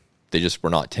whether they just were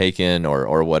not taken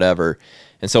or whatever.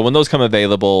 And so when those come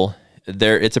available,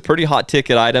 it's a pretty hot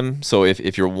ticket item. So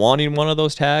if you're wanting one of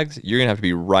those tags, you're gonna have to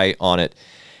be right on it.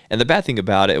 And the bad thing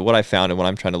about it, what I found and when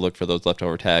I'm trying to look for those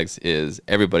leftover tags is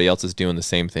everybody else is doing the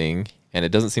same thing. And it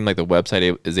doesn't seem like the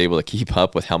website is able to keep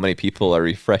up with how many people are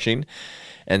refreshing.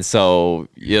 And so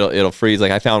it'll freeze.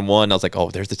 Like I found one, I was like,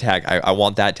 oh, there's the tag. I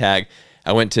want that tag.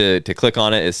 I went to click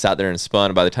on it. It sat there and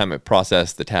spun. And by the time it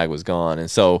processed, the tag was gone. And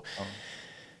so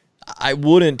I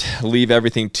wouldn't leave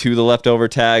everything to the leftover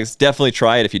tags. Definitely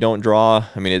try it if you don't draw.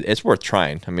 I mean, it's worth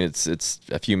trying. I mean, it's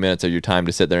a few minutes of your time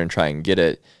to sit there and try and get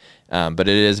it. But it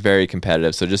is very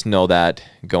competitive. So just know that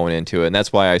going into it. And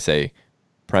that's why I say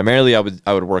primarily I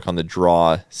would work on the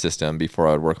draw system before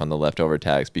I would work on the leftover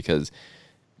tags, because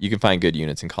you can find good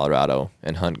units in Colorado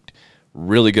and hunt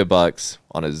really good bucks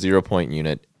on a 0 point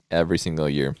unit every single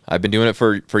year. I've been doing it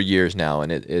for years now,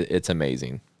 and it's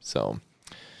amazing. So,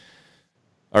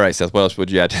 all right, Seth, what else would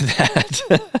you add to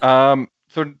that?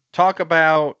 So talk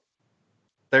about,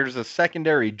 there's a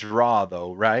secondary draw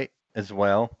though, right? As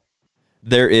well.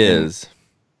 There is.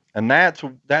 And that's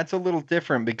a little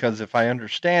different, because if I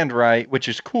understand right, which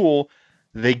is cool,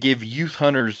 they give youth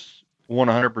hunters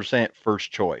 100%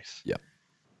 first choice. Yeah.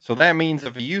 So that means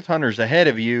if a youth hunter's ahead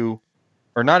of you,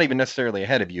 or not even necessarily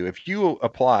ahead of you, if you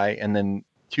apply and then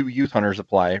 2 youth hunters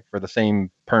apply for the same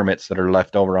permits that are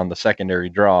left over on the secondary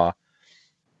draw,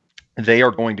 they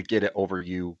are going to get it over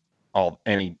you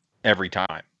every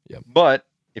time. Yep. But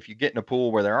if you get in a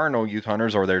pool where there are no youth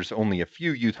hunters, or there's only a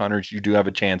few youth hunters, you do have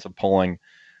a chance of pulling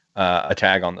a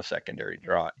tag on the secondary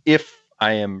draw, if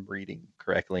I am reading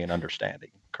correctly and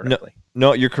understanding correctly.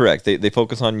 No, you're correct. They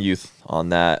focus on youth on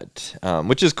that,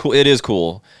 which is cool. It is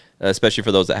cool, especially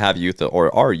for those that have youth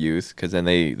or are youth, because then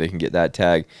they can get that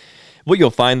tag. What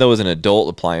you'll find though as an adult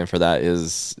applying for that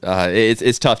is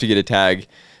it's tough to get a tag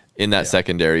in that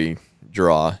secondary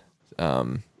draw.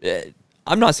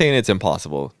 I'm not saying it's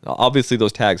impossible. Obviously,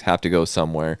 those tags have to go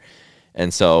somewhere,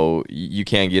 and so you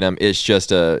can get them. It's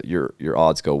just your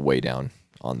odds go way down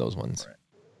on those ones. Right.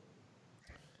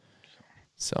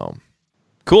 So,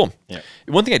 cool. Yeah.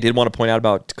 One thing I did want to point out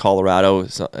about Colorado,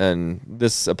 and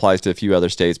this applies to a few other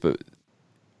states, but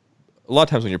a lot of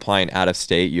times when you're applying out of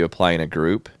state, you apply in a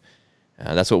group.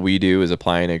 That's what we do, is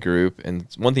apply in a group. And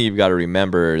one thing you've got to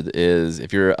remember is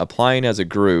if you're applying as a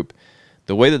group,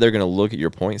 the way that they're going to look at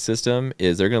your point system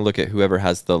is they're going to look at whoever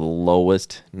has the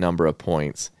lowest number of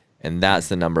points, and that's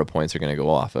the number of points they're going to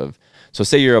go off of. So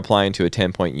say you're applying to a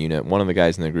 10-point unit. One of the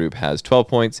guys in the group has 12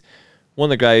 points. One of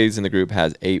the guys in the group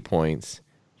has 8 points.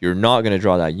 You're not going to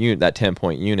draw that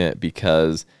 10-point unit,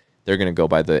 because they're going to go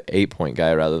by the 8-point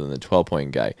guy rather than the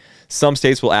 12-point guy. Some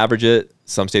states will average it.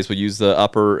 Some states will use the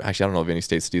upper. Actually, I don't know if any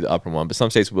states do the upper one, but some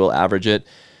states will average it,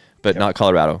 but not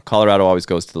Colorado. Colorado always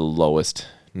goes to the lowest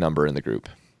number in the group.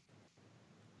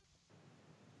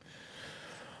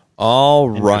 All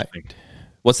right.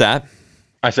 What's that?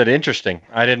 I said interesting.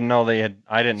 I didn't know they did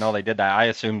that. I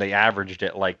assumed they averaged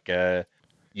it like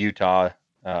Utah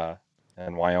and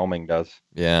Wyoming does.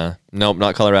 Yeah. Nope,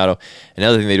 not Colorado.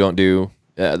 Another thing they don't do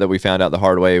that we found out the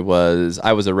hard way was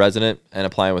I was a resident and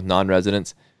applying with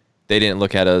non-residents. They didn't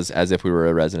look at us as if we were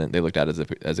a resident. They looked at us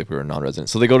as if we were a non-resident.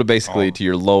 So they go to basically to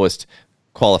your lowest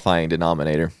qualifying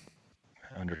denominator.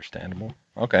 Understandable.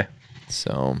 Okay.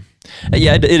 So,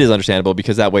 yeah, it is understandable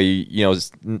because that way, you know,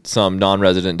 some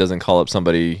non-resident doesn't call up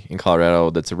somebody in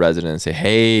Colorado that's a resident and say,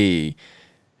 "Hey,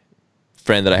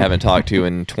 friend that I haven't talked to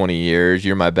in 20 years,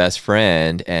 you're my best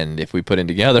friend, and if we put in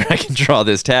together, I can draw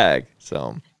this tag."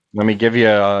 So, let me give you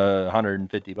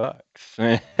 $150.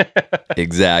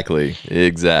 exactly.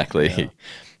 Yeah.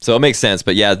 So it makes sense,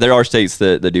 but yeah, there are states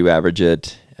that do average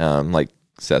it. Like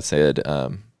Seth said,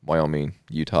 Wyoming,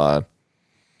 Utah.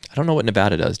 I don't know what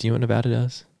Nevada does. Do you know what Nevada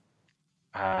does?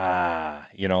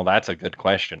 That's a good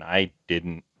question. I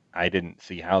didn't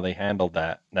see how they handled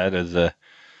that. That is an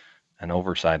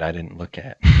oversight I didn't look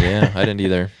at. Yeah, I didn't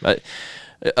either. But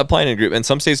applying in a group, and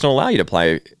some states don't allow you to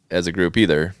apply as a group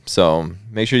either. So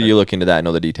make sure you look into that and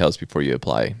know the details before you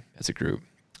apply as a group.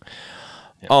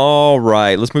 Yeah. All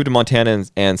right, let's move to Montana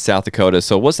and South Dakota.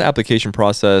 So what's the application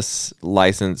process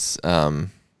license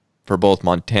for both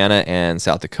Montana and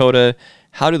South Dakota?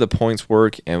 How do the points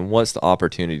work, and what's the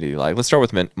opportunity like? Let's start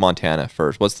with Montana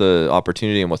first. What's the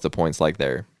opportunity and what's the points like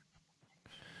there?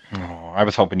 Oh, I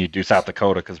was hoping you'd do South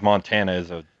Dakota because Montana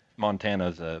is a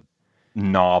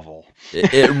novel.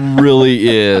 It really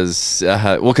is.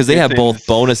 Well, because they have both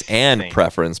bonus and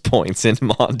preference points in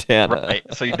Montana. Right.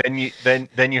 So then you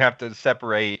have to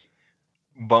separate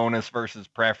bonus versus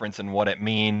preference and what it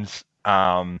means.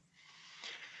 Give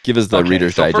us the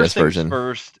Reader's Digest version.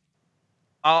 First,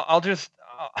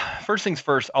 first things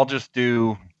first, I'll just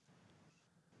do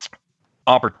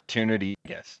opportunity, I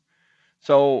guess.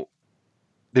 So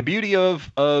the beauty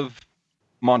of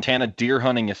Montana deer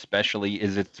hunting especially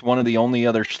is it's one of the only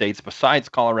other states besides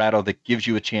Colorado that gives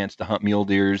you a chance to hunt mule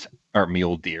deer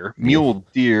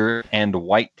and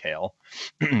whitetail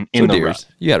in the deers. rut.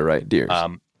 You got it right, deers.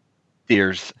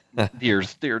 Deer.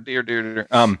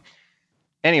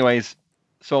 Anyways,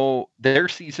 so their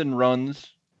season runs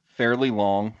fairly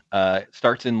long. It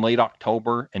starts in late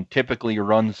October and typically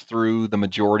runs through the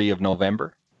majority of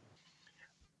November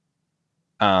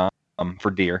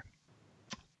for deer.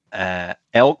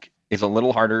 Elk is a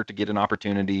little harder to get an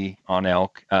opportunity on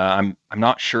elk. I'm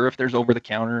not sure if there's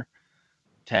over-the-counter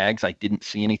tags. I didn't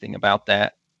see anything about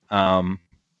that.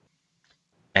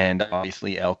 And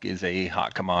obviously elk is a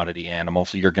hot commodity animal,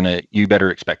 so you better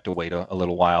expect to wait a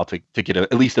little while to get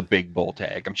at least a big bull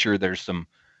tag. I'm sure there's some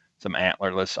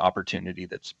antlerless opportunity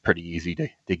that's pretty easy to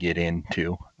get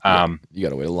into. You got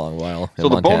to wait a long while. So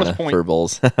the bonus point for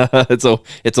bulls, it's a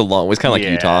long. It's kind of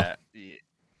like Utah.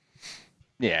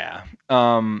 Yeah.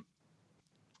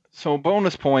 So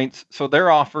bonus points. So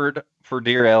they're offered for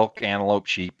deer, elk, antelope,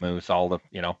 sheep, moose, all of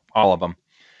them.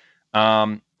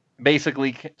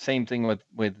 Basically, same thing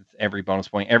with every bonus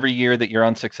point. Every year that you're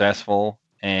unsuccessful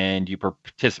and you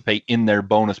participate in their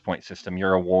bonus point system,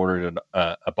 you're awarded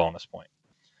a bonus point.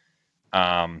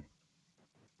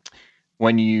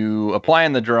 When you apply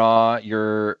in the draw,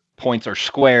 your points are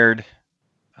squared.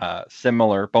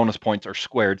 Bonus points are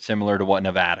squared, similar to what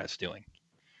Nevada is doing.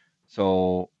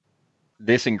 So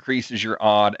this increases your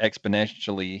odd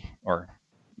exponentially or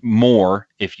more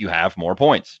if you have more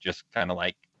points, just kind of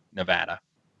like Nevada.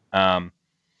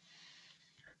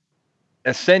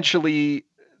 Essentially,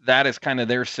 that is kind of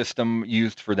their system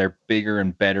used for their bigger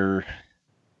and better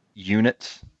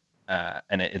units.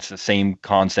 And it's the same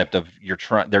concept of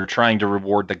they're trying to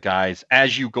reward the guys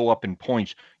as you go up in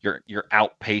points. You're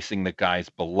outpacing the guys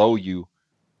below you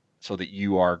so that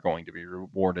you are going to be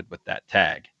rewarded with that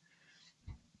tag.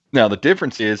 Now, the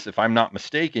difference is, if I'm not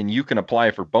mistaken, you can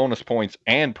apply for bonus points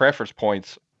and preference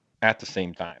points at the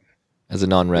same time. As a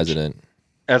non-resident.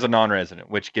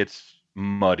 Which gets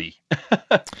muddy.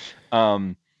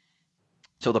 So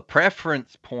the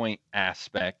preference point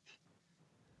aspect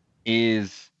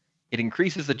is it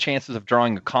increases the chances of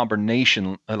drawing a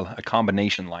combination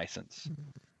license.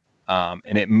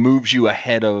 And it moves you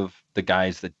ahead of the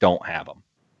guys that don't have them.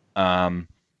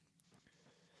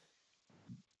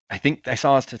 I think I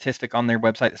saw a statistic on their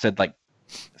website that said like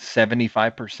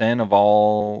 75% of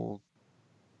all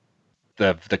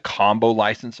the combo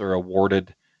license are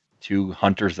awarded to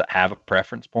hunters that have a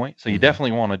preference point. So you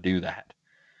definitely want to do that.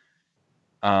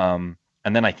 And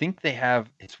then I think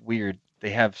it's weird.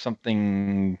 They have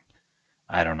something,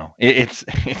 I don't know.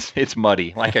 It's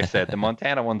muddy. Like I said, the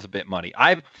Montana one's a bit muddy.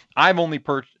 I've only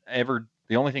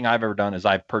the only thing I've ever done is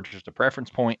I've purchased a preference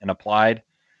point and applied.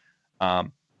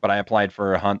 But I applied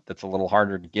for a hunt that's a little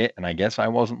harder to get, and I guess I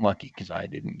wasn't lucky because I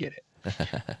didn't get it.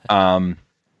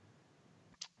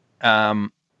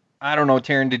 I don't know,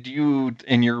 Taryn, did you,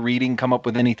 in your reading, come up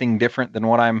with anything different than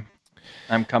what I'm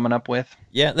I'm coming up with.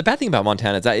 Yeah, the bad thing about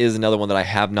Montana is that is another one that I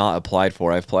have not applied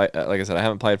for. I've applied, like I said, I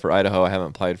haven't applied for Idaho. I haven't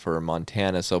applied for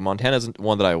Montana. So Montana's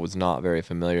one that I was not very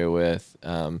familiar with.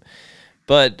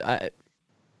 But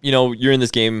you're in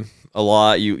this game a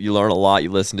lot. You learn a lot.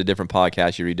 You listen to different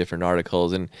podcasts. You read different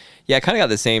articles, and yeah, I kind of got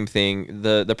the same thing.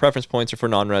 The preference points are for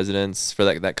non-residents for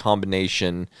that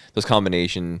combination, those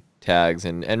combination tags,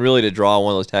 and really to draw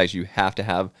one of those tags, you have to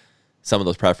have some of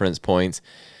those preference points.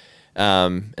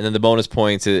 And then the bonus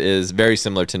points is very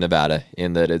similar to Nevada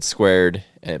in that it's squared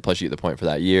and plus you get the point for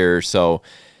that year. So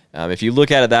if you look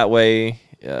at it that way,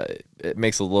 it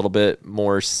makes a little bit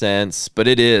more sense. But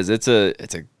it's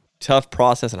a tough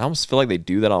process, and I almost feel like they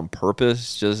do that on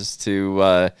purpose just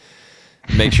to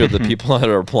make sure the people that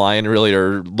are applying really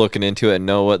are looking into it and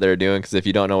know what they're doing. Because if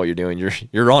you don't know what you're doing,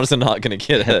 you're honestly not going to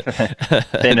get a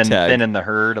thin in the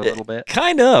herd a little bit.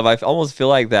 Kind of. I almost feel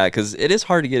like that because it is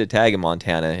hard to get a tag in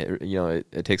Montana.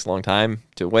 It takes a long time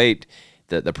to wait.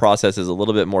 The process is a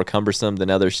little bit more cumbersome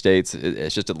than other states.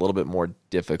 It's just a little bit more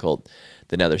difficult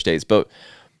than other states. But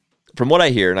from what I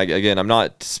hear, and again, I'm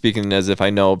not speaking as if I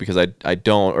know because I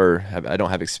don't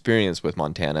have experience with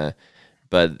Montana,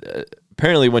 but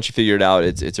apparently once you figure it out,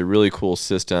 it's a really cool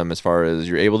system as far as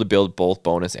you're able to build both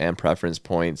bonus and preference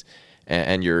points,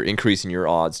 and you're increasing your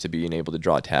odds to being able to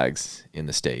draw tags in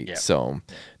the state. Yep. So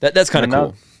that's kind of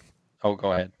cool. Oh,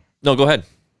 go ahead. No, go ahead.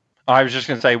 I was just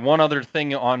going to say one other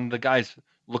thing on the guys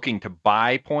looking to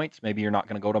buy points. Maybe you're not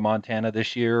going to go to Montana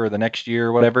this year or the next year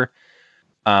or whatever.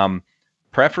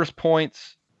 Preference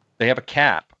points, they have a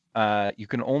cap. You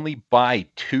can only buy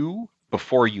 2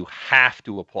 before you have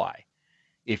to apply.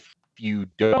 If you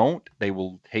don't, they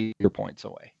will take your points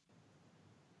away.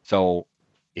 So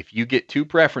if you get 2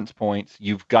 preference points,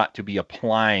 you've got to be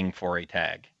applying for a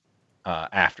tag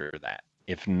after that.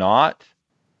 If not,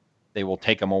 they will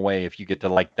take them away. If you get to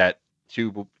like that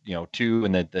 2,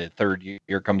 and then the third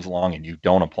year comes along and you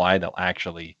don't apply, they'll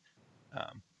actually,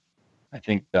 I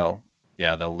think they'll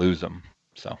lose them.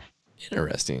 So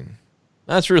interesting.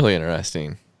 That's really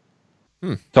interesting.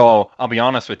 So I'll be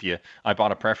honest with you. I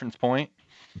bought a preference point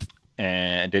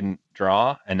and didn't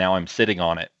draw, and now I'm sitting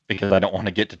on it because I don't want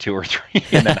to get to 2 or 3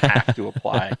 and then have to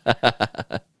apply.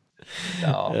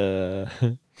 So.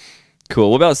 Cool.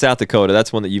 What about South Dakota?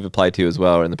 That's one that you've applied to as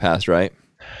well in the past, right?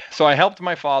 So I helped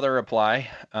my father apply.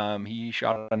 He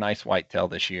shot a nice whitetail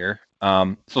this year.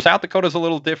 So South Dakota is a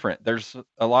little different. There's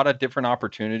a lot of different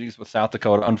opportunities with South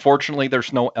Dakota. Unfortunately,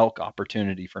 there's no elk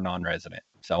opportunity for non-resident.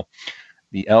 So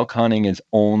the elk hunting is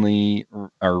only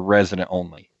resident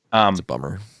only. It's a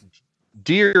bummer.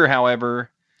 Deer,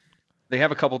 however, they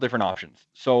have a couple different options.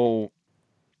 So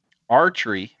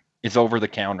archery is over the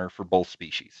counter for both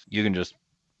species. You can just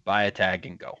buy a tag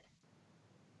and go.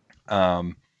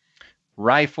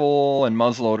 Rifle and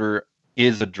muzzleloader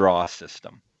is a draw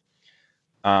system.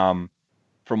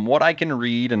 From what I can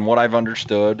read and what I've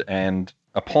understood and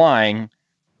applying,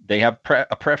 they have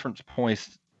a preference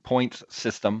points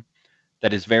system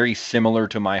that is very similar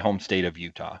to my home state of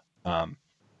Utah.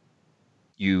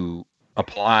 You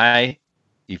apply,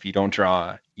 if you don't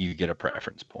draw, you get a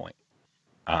preference point.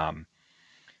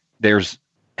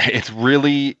 It's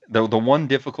really the one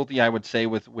difficulty I would say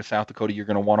with South Dakota you're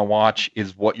going to want to watch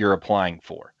is what you're applying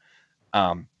for.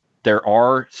 There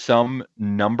are some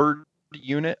numbered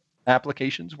unit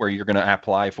applications where you're going to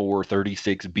apply for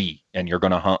 36B and you're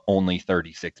going to hunt only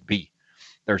 36B.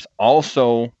 There's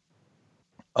also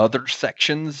other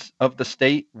sections of the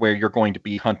state where you're going to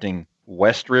be hunting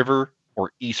West River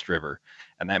or East River,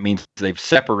 and that means they've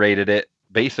separated it.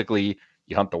 Basically,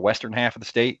 you hunt the western half of the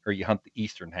state or you hunt the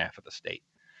eastern half of the state.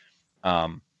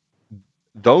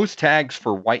 Those tags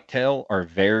for whitetail are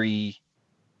very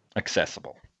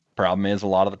accessible. Problem is, a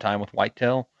lot of the time with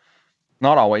whitetail,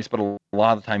 not always, but a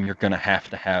lot of the time you're going to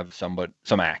have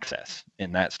some access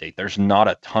in that state. There's not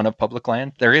a ton of public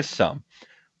land. There is some,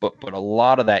 but a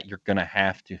lot of that you're going to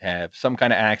have some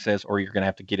kind of access, or you're going to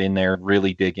have to get in there,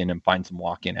 really dig in and find some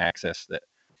walk-in access that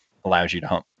allows you to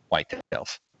hunt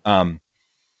whitetails.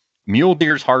 Mule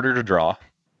deer is harder to draw,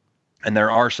 and there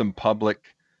are some public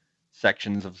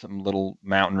sections of some little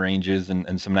mountain ranges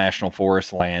and some national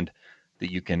forest land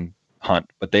that you can hunt,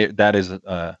 but that is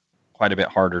quite a bit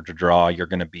harder to draw. You're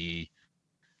going to be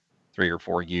 3 or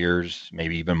 4 years,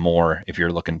 maybe even more, if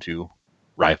you're looking to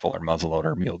rifle or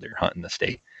muzzleloader mule deer hunt in the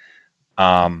state.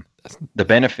 The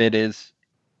benefit is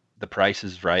the price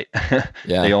is right.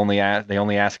 Yeah. They only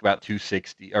ask about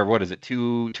 260, or what is it,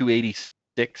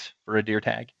 286 for a deer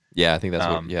tag. Yeah, I think that's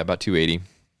about 280.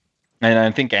 And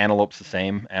I think antelope's the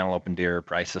same. Antelope and deer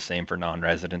price the same for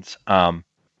non-residents. But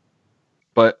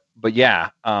yeah,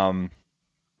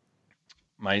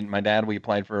 My dad, we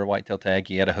applied for a whitetail tag.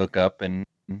 He had a hookup and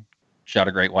shot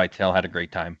a great whitetail, had a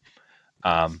great time.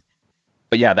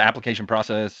 But yeah, the application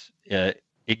process,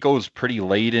 it goes pretty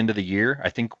late into the year. I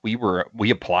think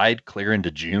we applied clear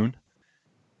into June.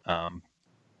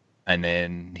 And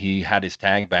then he had his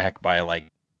tag back by like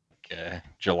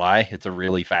July. It's a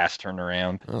really fast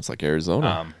turnaround. Oh, it's like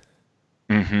Arizona.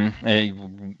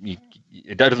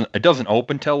 It doesn't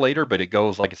open till later, but it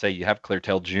goes, like I say, you have clear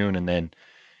till June, and then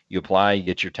you apply, you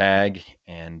get your tag,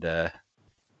 and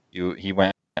he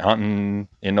went hunting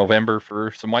in November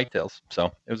for some whitetails.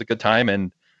 So it was a good time.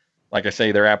 And like I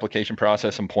say, their application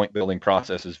process and point building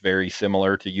process is very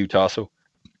similar to Utah. So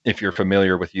if you're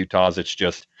familiar with Utah's, it's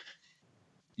just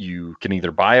you can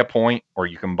either buy a point or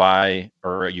you can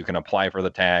apply for the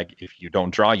tag. If you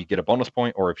don't draw, you get a bonus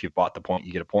point, or if you've bought the point,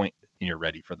 you get a point and you're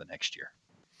ready for the next year.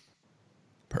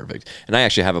 Perfect. And I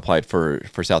actually have applied for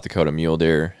South Dakota mule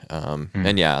deer.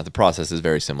 And yeah, the process is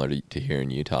very similar to here in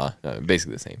Utah.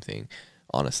 Basically the same thing,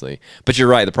 honestly. But you're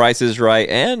right. The price is right.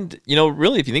 And,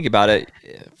 really, if you think about it,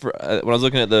 when I was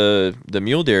looking at the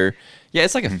mule deer, yeah,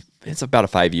 it's like it's about a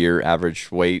 5-year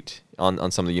average wait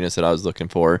on some of the units that I was looking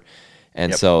for.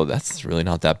 And so that's really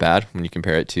not that bad when you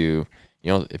compare it to,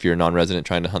 if you're a non-resident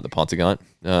trying to hunt the Paunsaugunt,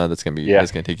 that's going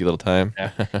to take you a little time.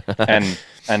 Yeah.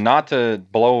 And not to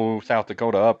blow South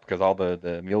Dakota up, because all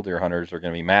the mule deer hunters are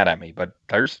going to be mad at me, but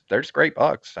there's great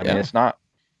bucks. I mean, it's not,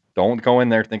 don't go in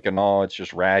there thinking, oh, it's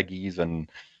just raggies and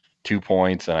 2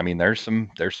 points. And I mean, there's some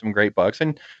great bucks,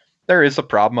 and there is a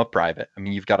problem of private. I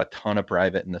mean, you've got a ton of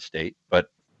private in the state,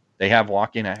 but they have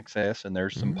walk-in access, and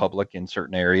there's some public in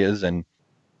certain areas, and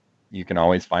you can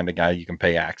always find a guy you can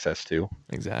pay access to.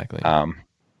 Exactly.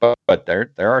 But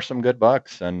there are some good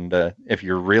bucks, and if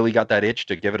you really got that itch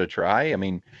to give it a try, I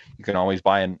mean, you can always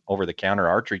buy an over-the-counter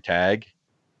archery tag,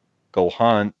 go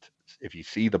hunt. If you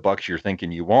see the bucks you're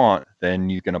thinking you want, then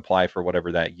you can apply for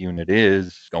whatever that unit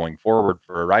is going forward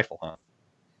for a rifle hunt.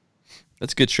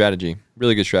 That's a good strategy.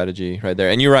 Really good strategy right there.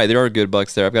 And you're right, there are good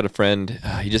bucks there. I've got a friend,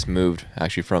 he just moved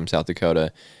actually from South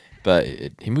Dakota, but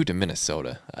he moved to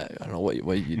Minnesota. I don't know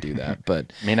what you do that,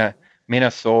 but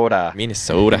Minnesota.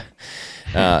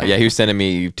 Yeah, he was sending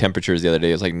me temperatures the other day.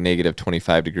 It was like negative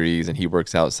 25 degrees, and he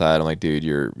works outside. I'm like, dude,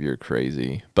 you're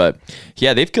crazy. But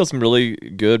yeah, they've killed some really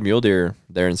good mule deer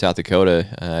there in South Dakota.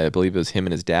 I believe it was him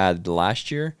and his dad last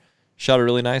year shot a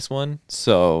really nice one.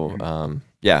 So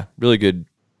yeah, really good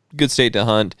state to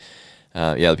hunt.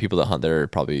 Yeah, the people that hunt there are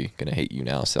probably gonna hate you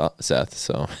now, Seth.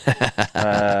 So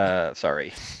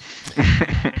sorry.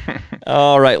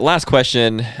 All right, last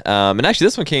question. And actually,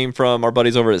 this one came from our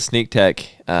buddies over at Sneak Tech.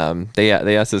 They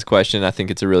asked this question. I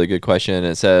think it's a really good question.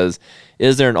 It says,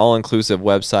 is there an all-inclusive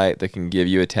website that can give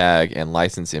you a tag and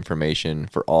license information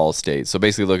for all states? So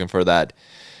basically looking for that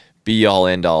be-all,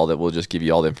 end-all that will just give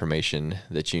you all the information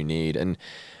that you need. And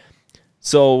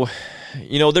so,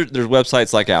 there's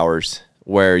websites like ours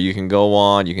where you can go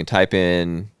on, you can type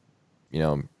in,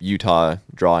 Utah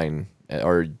drawing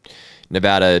or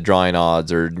Nevada drawing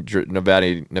odds, or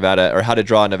Nevada, or how to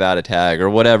draw a Nevada tag, or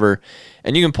whatever,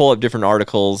 and you can pull up different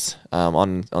articles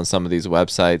on some of these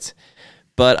websites.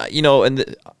 But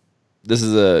this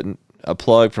is a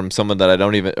plug from someone that I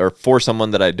don't even, or for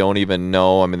someone that I don't even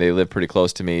know. I mean, they live pretty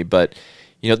close to me, but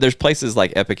there's places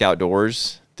like Epic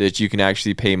Outdoors that you can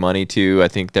actually pay money to. I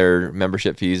think their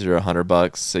membership fees are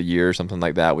 $100 a year, something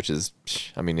like that, which is,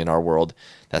 I mean, in our world,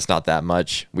 that's not that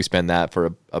much. We spend that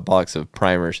for a box of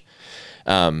primers.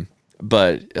 But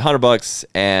 $100,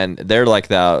 and they're like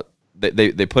that.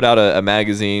 They put out a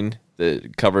magazine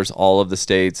that covers all of the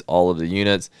states, all of the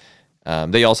units.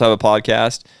 They also have a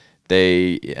podcast.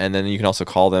 And then you can also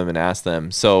call them and ask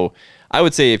them. So I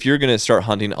would say if you're going to start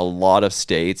hunting a lot of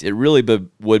states, it really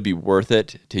would be worth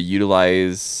it to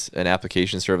utilize an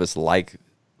application service like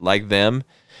them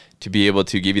to be able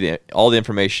to give you all the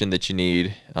information that you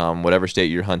need, whatever state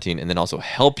you're hunting, and then also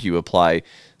help you apply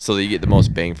so that you get the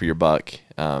most bang for your buck.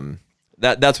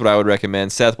 That's what I would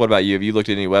recommend. Seth, what about you? Have you looked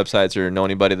at any websites or know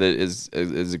anybody that is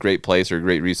a great place or a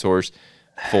great resource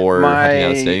for hunting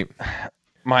out of state?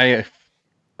 My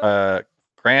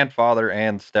grandfather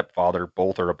and stepfather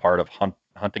both are a part of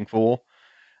Hunting Fool.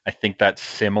 I think that's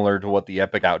similar to what the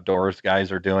Epic Outdoors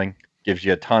guys are doing. Gives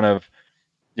you a ton of,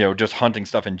 just hunting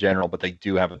stuff in general, but they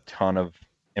do have a ton of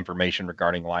information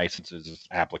regarding licenses,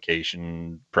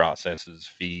 application processes,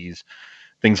 fees,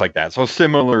 things like that. So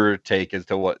similar take as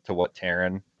to what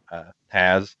Taran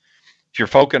has. If you're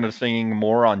focusing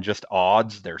more on just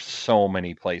odds, there's so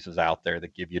many places out there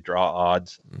that give you draw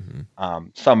odds. Mm-hmm.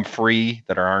 Some free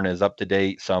that aren't as up to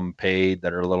date, some paid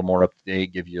that are a little more up to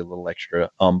date, give you a little extra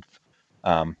oomph.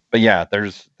 But yeah,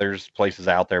 there's places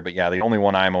out there. But yeah, the only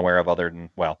one I'm aware of, other than,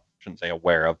 well, shouldn't say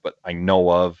aware of, but I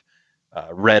know of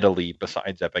readily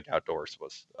besides Epic Outdoors,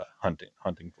 was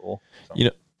Hunting Fool.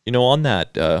 So. On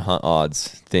that Hunt Odds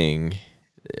thing,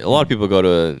 a lot of people go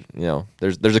to,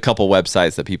 there's a couple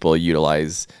websites that people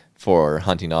utilize for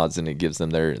hunting odds, and it gives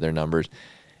them their numbers,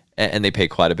 and they pay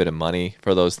quite a bit of money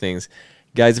for those things.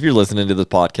 Guys, if you're listening to the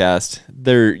podcast,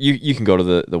 you can go to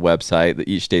the website,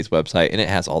 each state's website, and it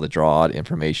has all the draw odd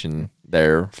information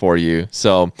there for you.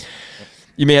 So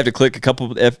you may have to click a couple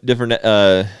different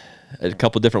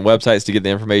websites to get the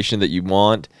information that you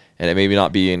want, and it may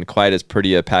not be in quite as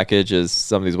pretty a package as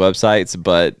some of these websites,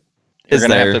 but you're going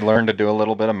to have to learn to do a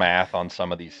little bit of math on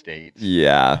some of these states.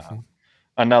 Yeah.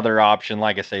 Another option,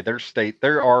 like I say,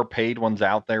 there are paid ones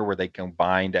out there where they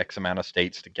combined X amount of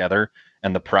states together,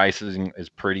 and the pricing is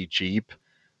pretty cheap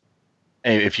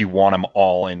if you want them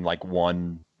all in like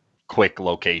one quick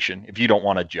location, if you don't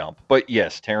want to jump. But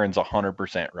yes, Taryn's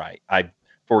 100% right.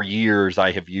 For years,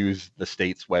 I have used the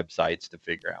state's websites to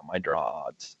figure out my draw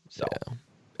odds. So, yeah.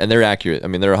 And they're accurate. I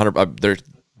mean, they're they're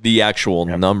the actual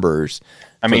numbers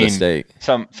for the state.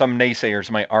 Some naysayers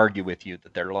might argue with you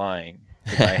that they're lying.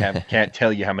 Can't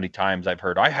tell you how many times I've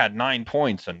heard, I had 9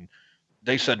 points and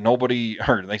they said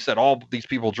they said all these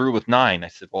people drew with 9. I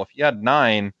said, well, if you had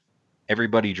 9,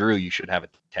 everybody drew, you should have a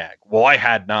tag. Well, I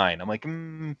had 9. I'm like,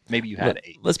 maybe you had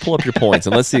 8. Let's pull up your points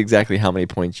and let's see exactly how many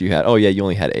points you had. Oh yeah, you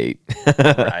only had 8.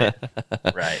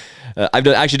 Right. I've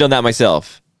actually done that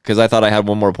myself, because I thought I had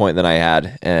one more point than I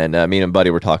had, and me and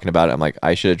Buddy were talking about it. I'm like,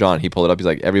 I should have drawn. He pulled it up. He's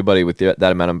like, everybody with that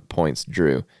amount of points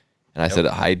drew. And I said,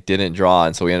 I didn't draw.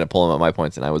 And so we ended up pulling up my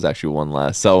points, and I was actually one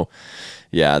less. So,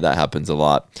 yeah, that happens a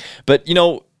lot. But,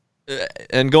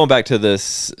 and going back to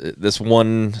this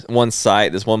one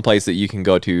site, this one place that you can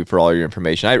go to for all your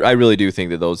information, I really do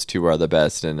think that those two are the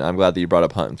best. And I'm glad that you brought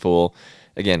up Hunting Fool.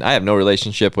 Again, I have no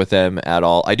relationship with them at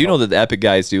all. I do know that the Epic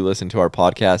guys do listen to our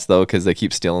podcast, though, because they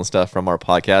keep stealing stuff from our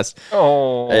podcast.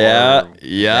 Oh.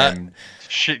 Yeah.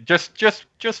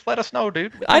 Just let us know,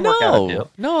 dude. I know.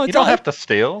 No, you don't have to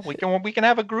steal. We can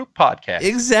have a group podcast.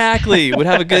 Exactly. We'd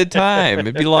have a good time.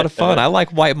 It'd be a lot of fun. I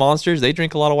like White Monsters. They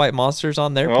drink a lot of White Monsters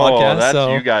on their podcast.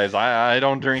 That's you guys. I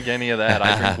don't drink any of that.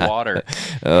 I drink water.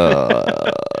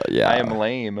 Yeah. I am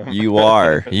lame. You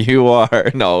are.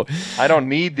 No. I don't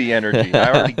need the energy.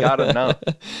 I already got enough.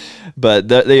 But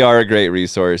they are a great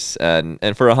resource, and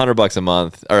for $100 a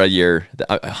month or a year,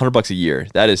 $100 a year,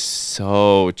 that is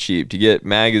so cheap to get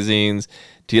magazines,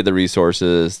 to get the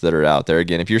resources that are out there.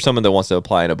 Again, if you're someone that wants to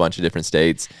apply in a bunch of different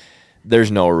states,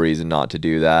 there's no reason not to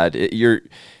do that. You're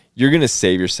going to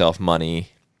save yourself money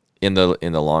in the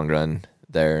long run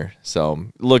there. So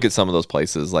look at some of those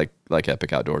places like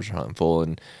Epic Outdoors or Hunting Fool,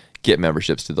 and get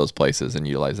memberships to those places and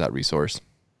utilize that resource.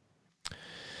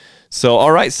 So,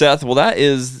 all right, Seth. Well, that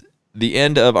is the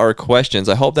end of our questions.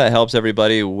 I hope that helps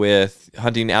everybody with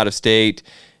hunting out of state.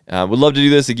 Would love to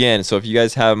do this again. So if you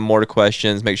guys have more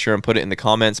questions, make sure and put it in the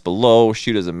comments below.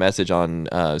 Shoot us a message on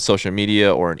social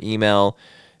media or an email.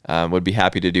 Would be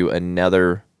happy to do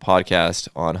another podcast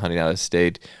on hunting out of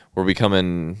state. We're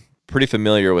becoming pretty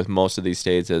familiar with most of these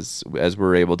states as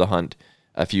we're able to hunt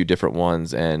a few different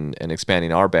ones and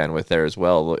expanding our bandwidth there as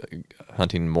well,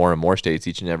 hunting more and more states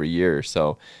each and every year.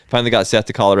 So finally got Seth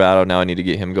to Colorado. Now I need to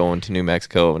get him going to New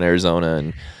Mexico and Arizona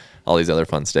and all these other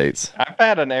fun states. I've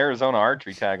had an Arizona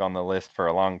archery tag on the list for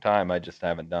a long time. I just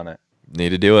haven't done it. Need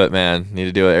to do it, man. Need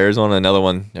to do it. Arizona, another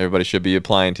one everybody should be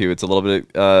applying to. It's a little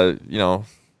bit,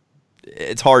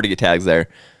 it's hard to get tags there,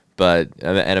 but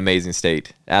an amazing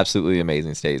state. Absolutely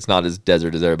amazing state. It's not as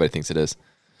desert as everybody thinks it is.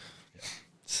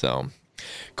 So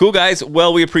cool, guys.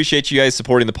 Well, we appreciate you guys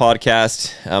supporting the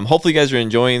podcast. Hopefully you guys are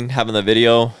enjoying having the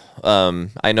video.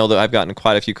 I know that I've gotten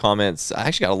quite a few comments. I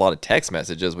actually got a lot of text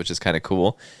messages, which is kind of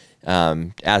cool.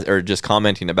 Or just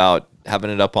commenting about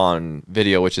having it up on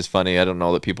video, which is funny. I don't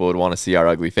know that people would want to see our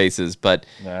ugly faces, but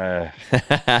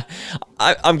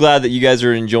I'm glad that you guys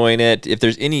are enjoying it. If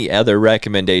there's any other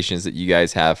recommendations that you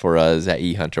guys have for us at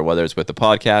eHunter, whether it's with the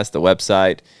podcast, the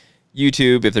website,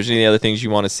 YouTube, if there's any other things you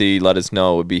want to see, let us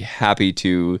know. We'd be happy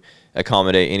to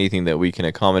accommodate anything that we can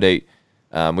accommodate.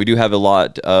 We do have a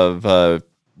lot of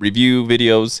review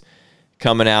videos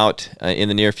coming out in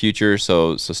the near future,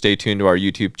 so stay tuned to our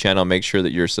YouTube channel. Make sure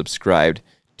that you're subscribed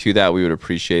to that. We would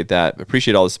appreciate that.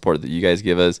 Appreciate all the support that you guys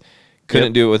give us.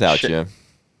 Couldn't do it without you.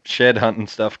 Shed hunting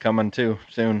stuff coming too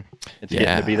soon. It's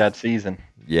getting to be that season.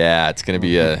 Yeah, it's gonna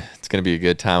be a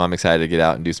good time. I'm excited to get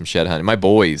out and do some shed hunting. My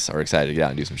boys are excited to get out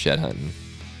and do some shed hunting.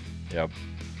 Yep.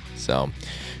 So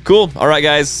cool. All right,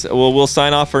 guys. Well, we'll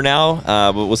sign off for now.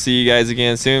 But we'll see you guys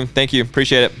again soon. Thank you.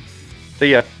 Appreciate it.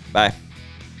 See ya. Bye.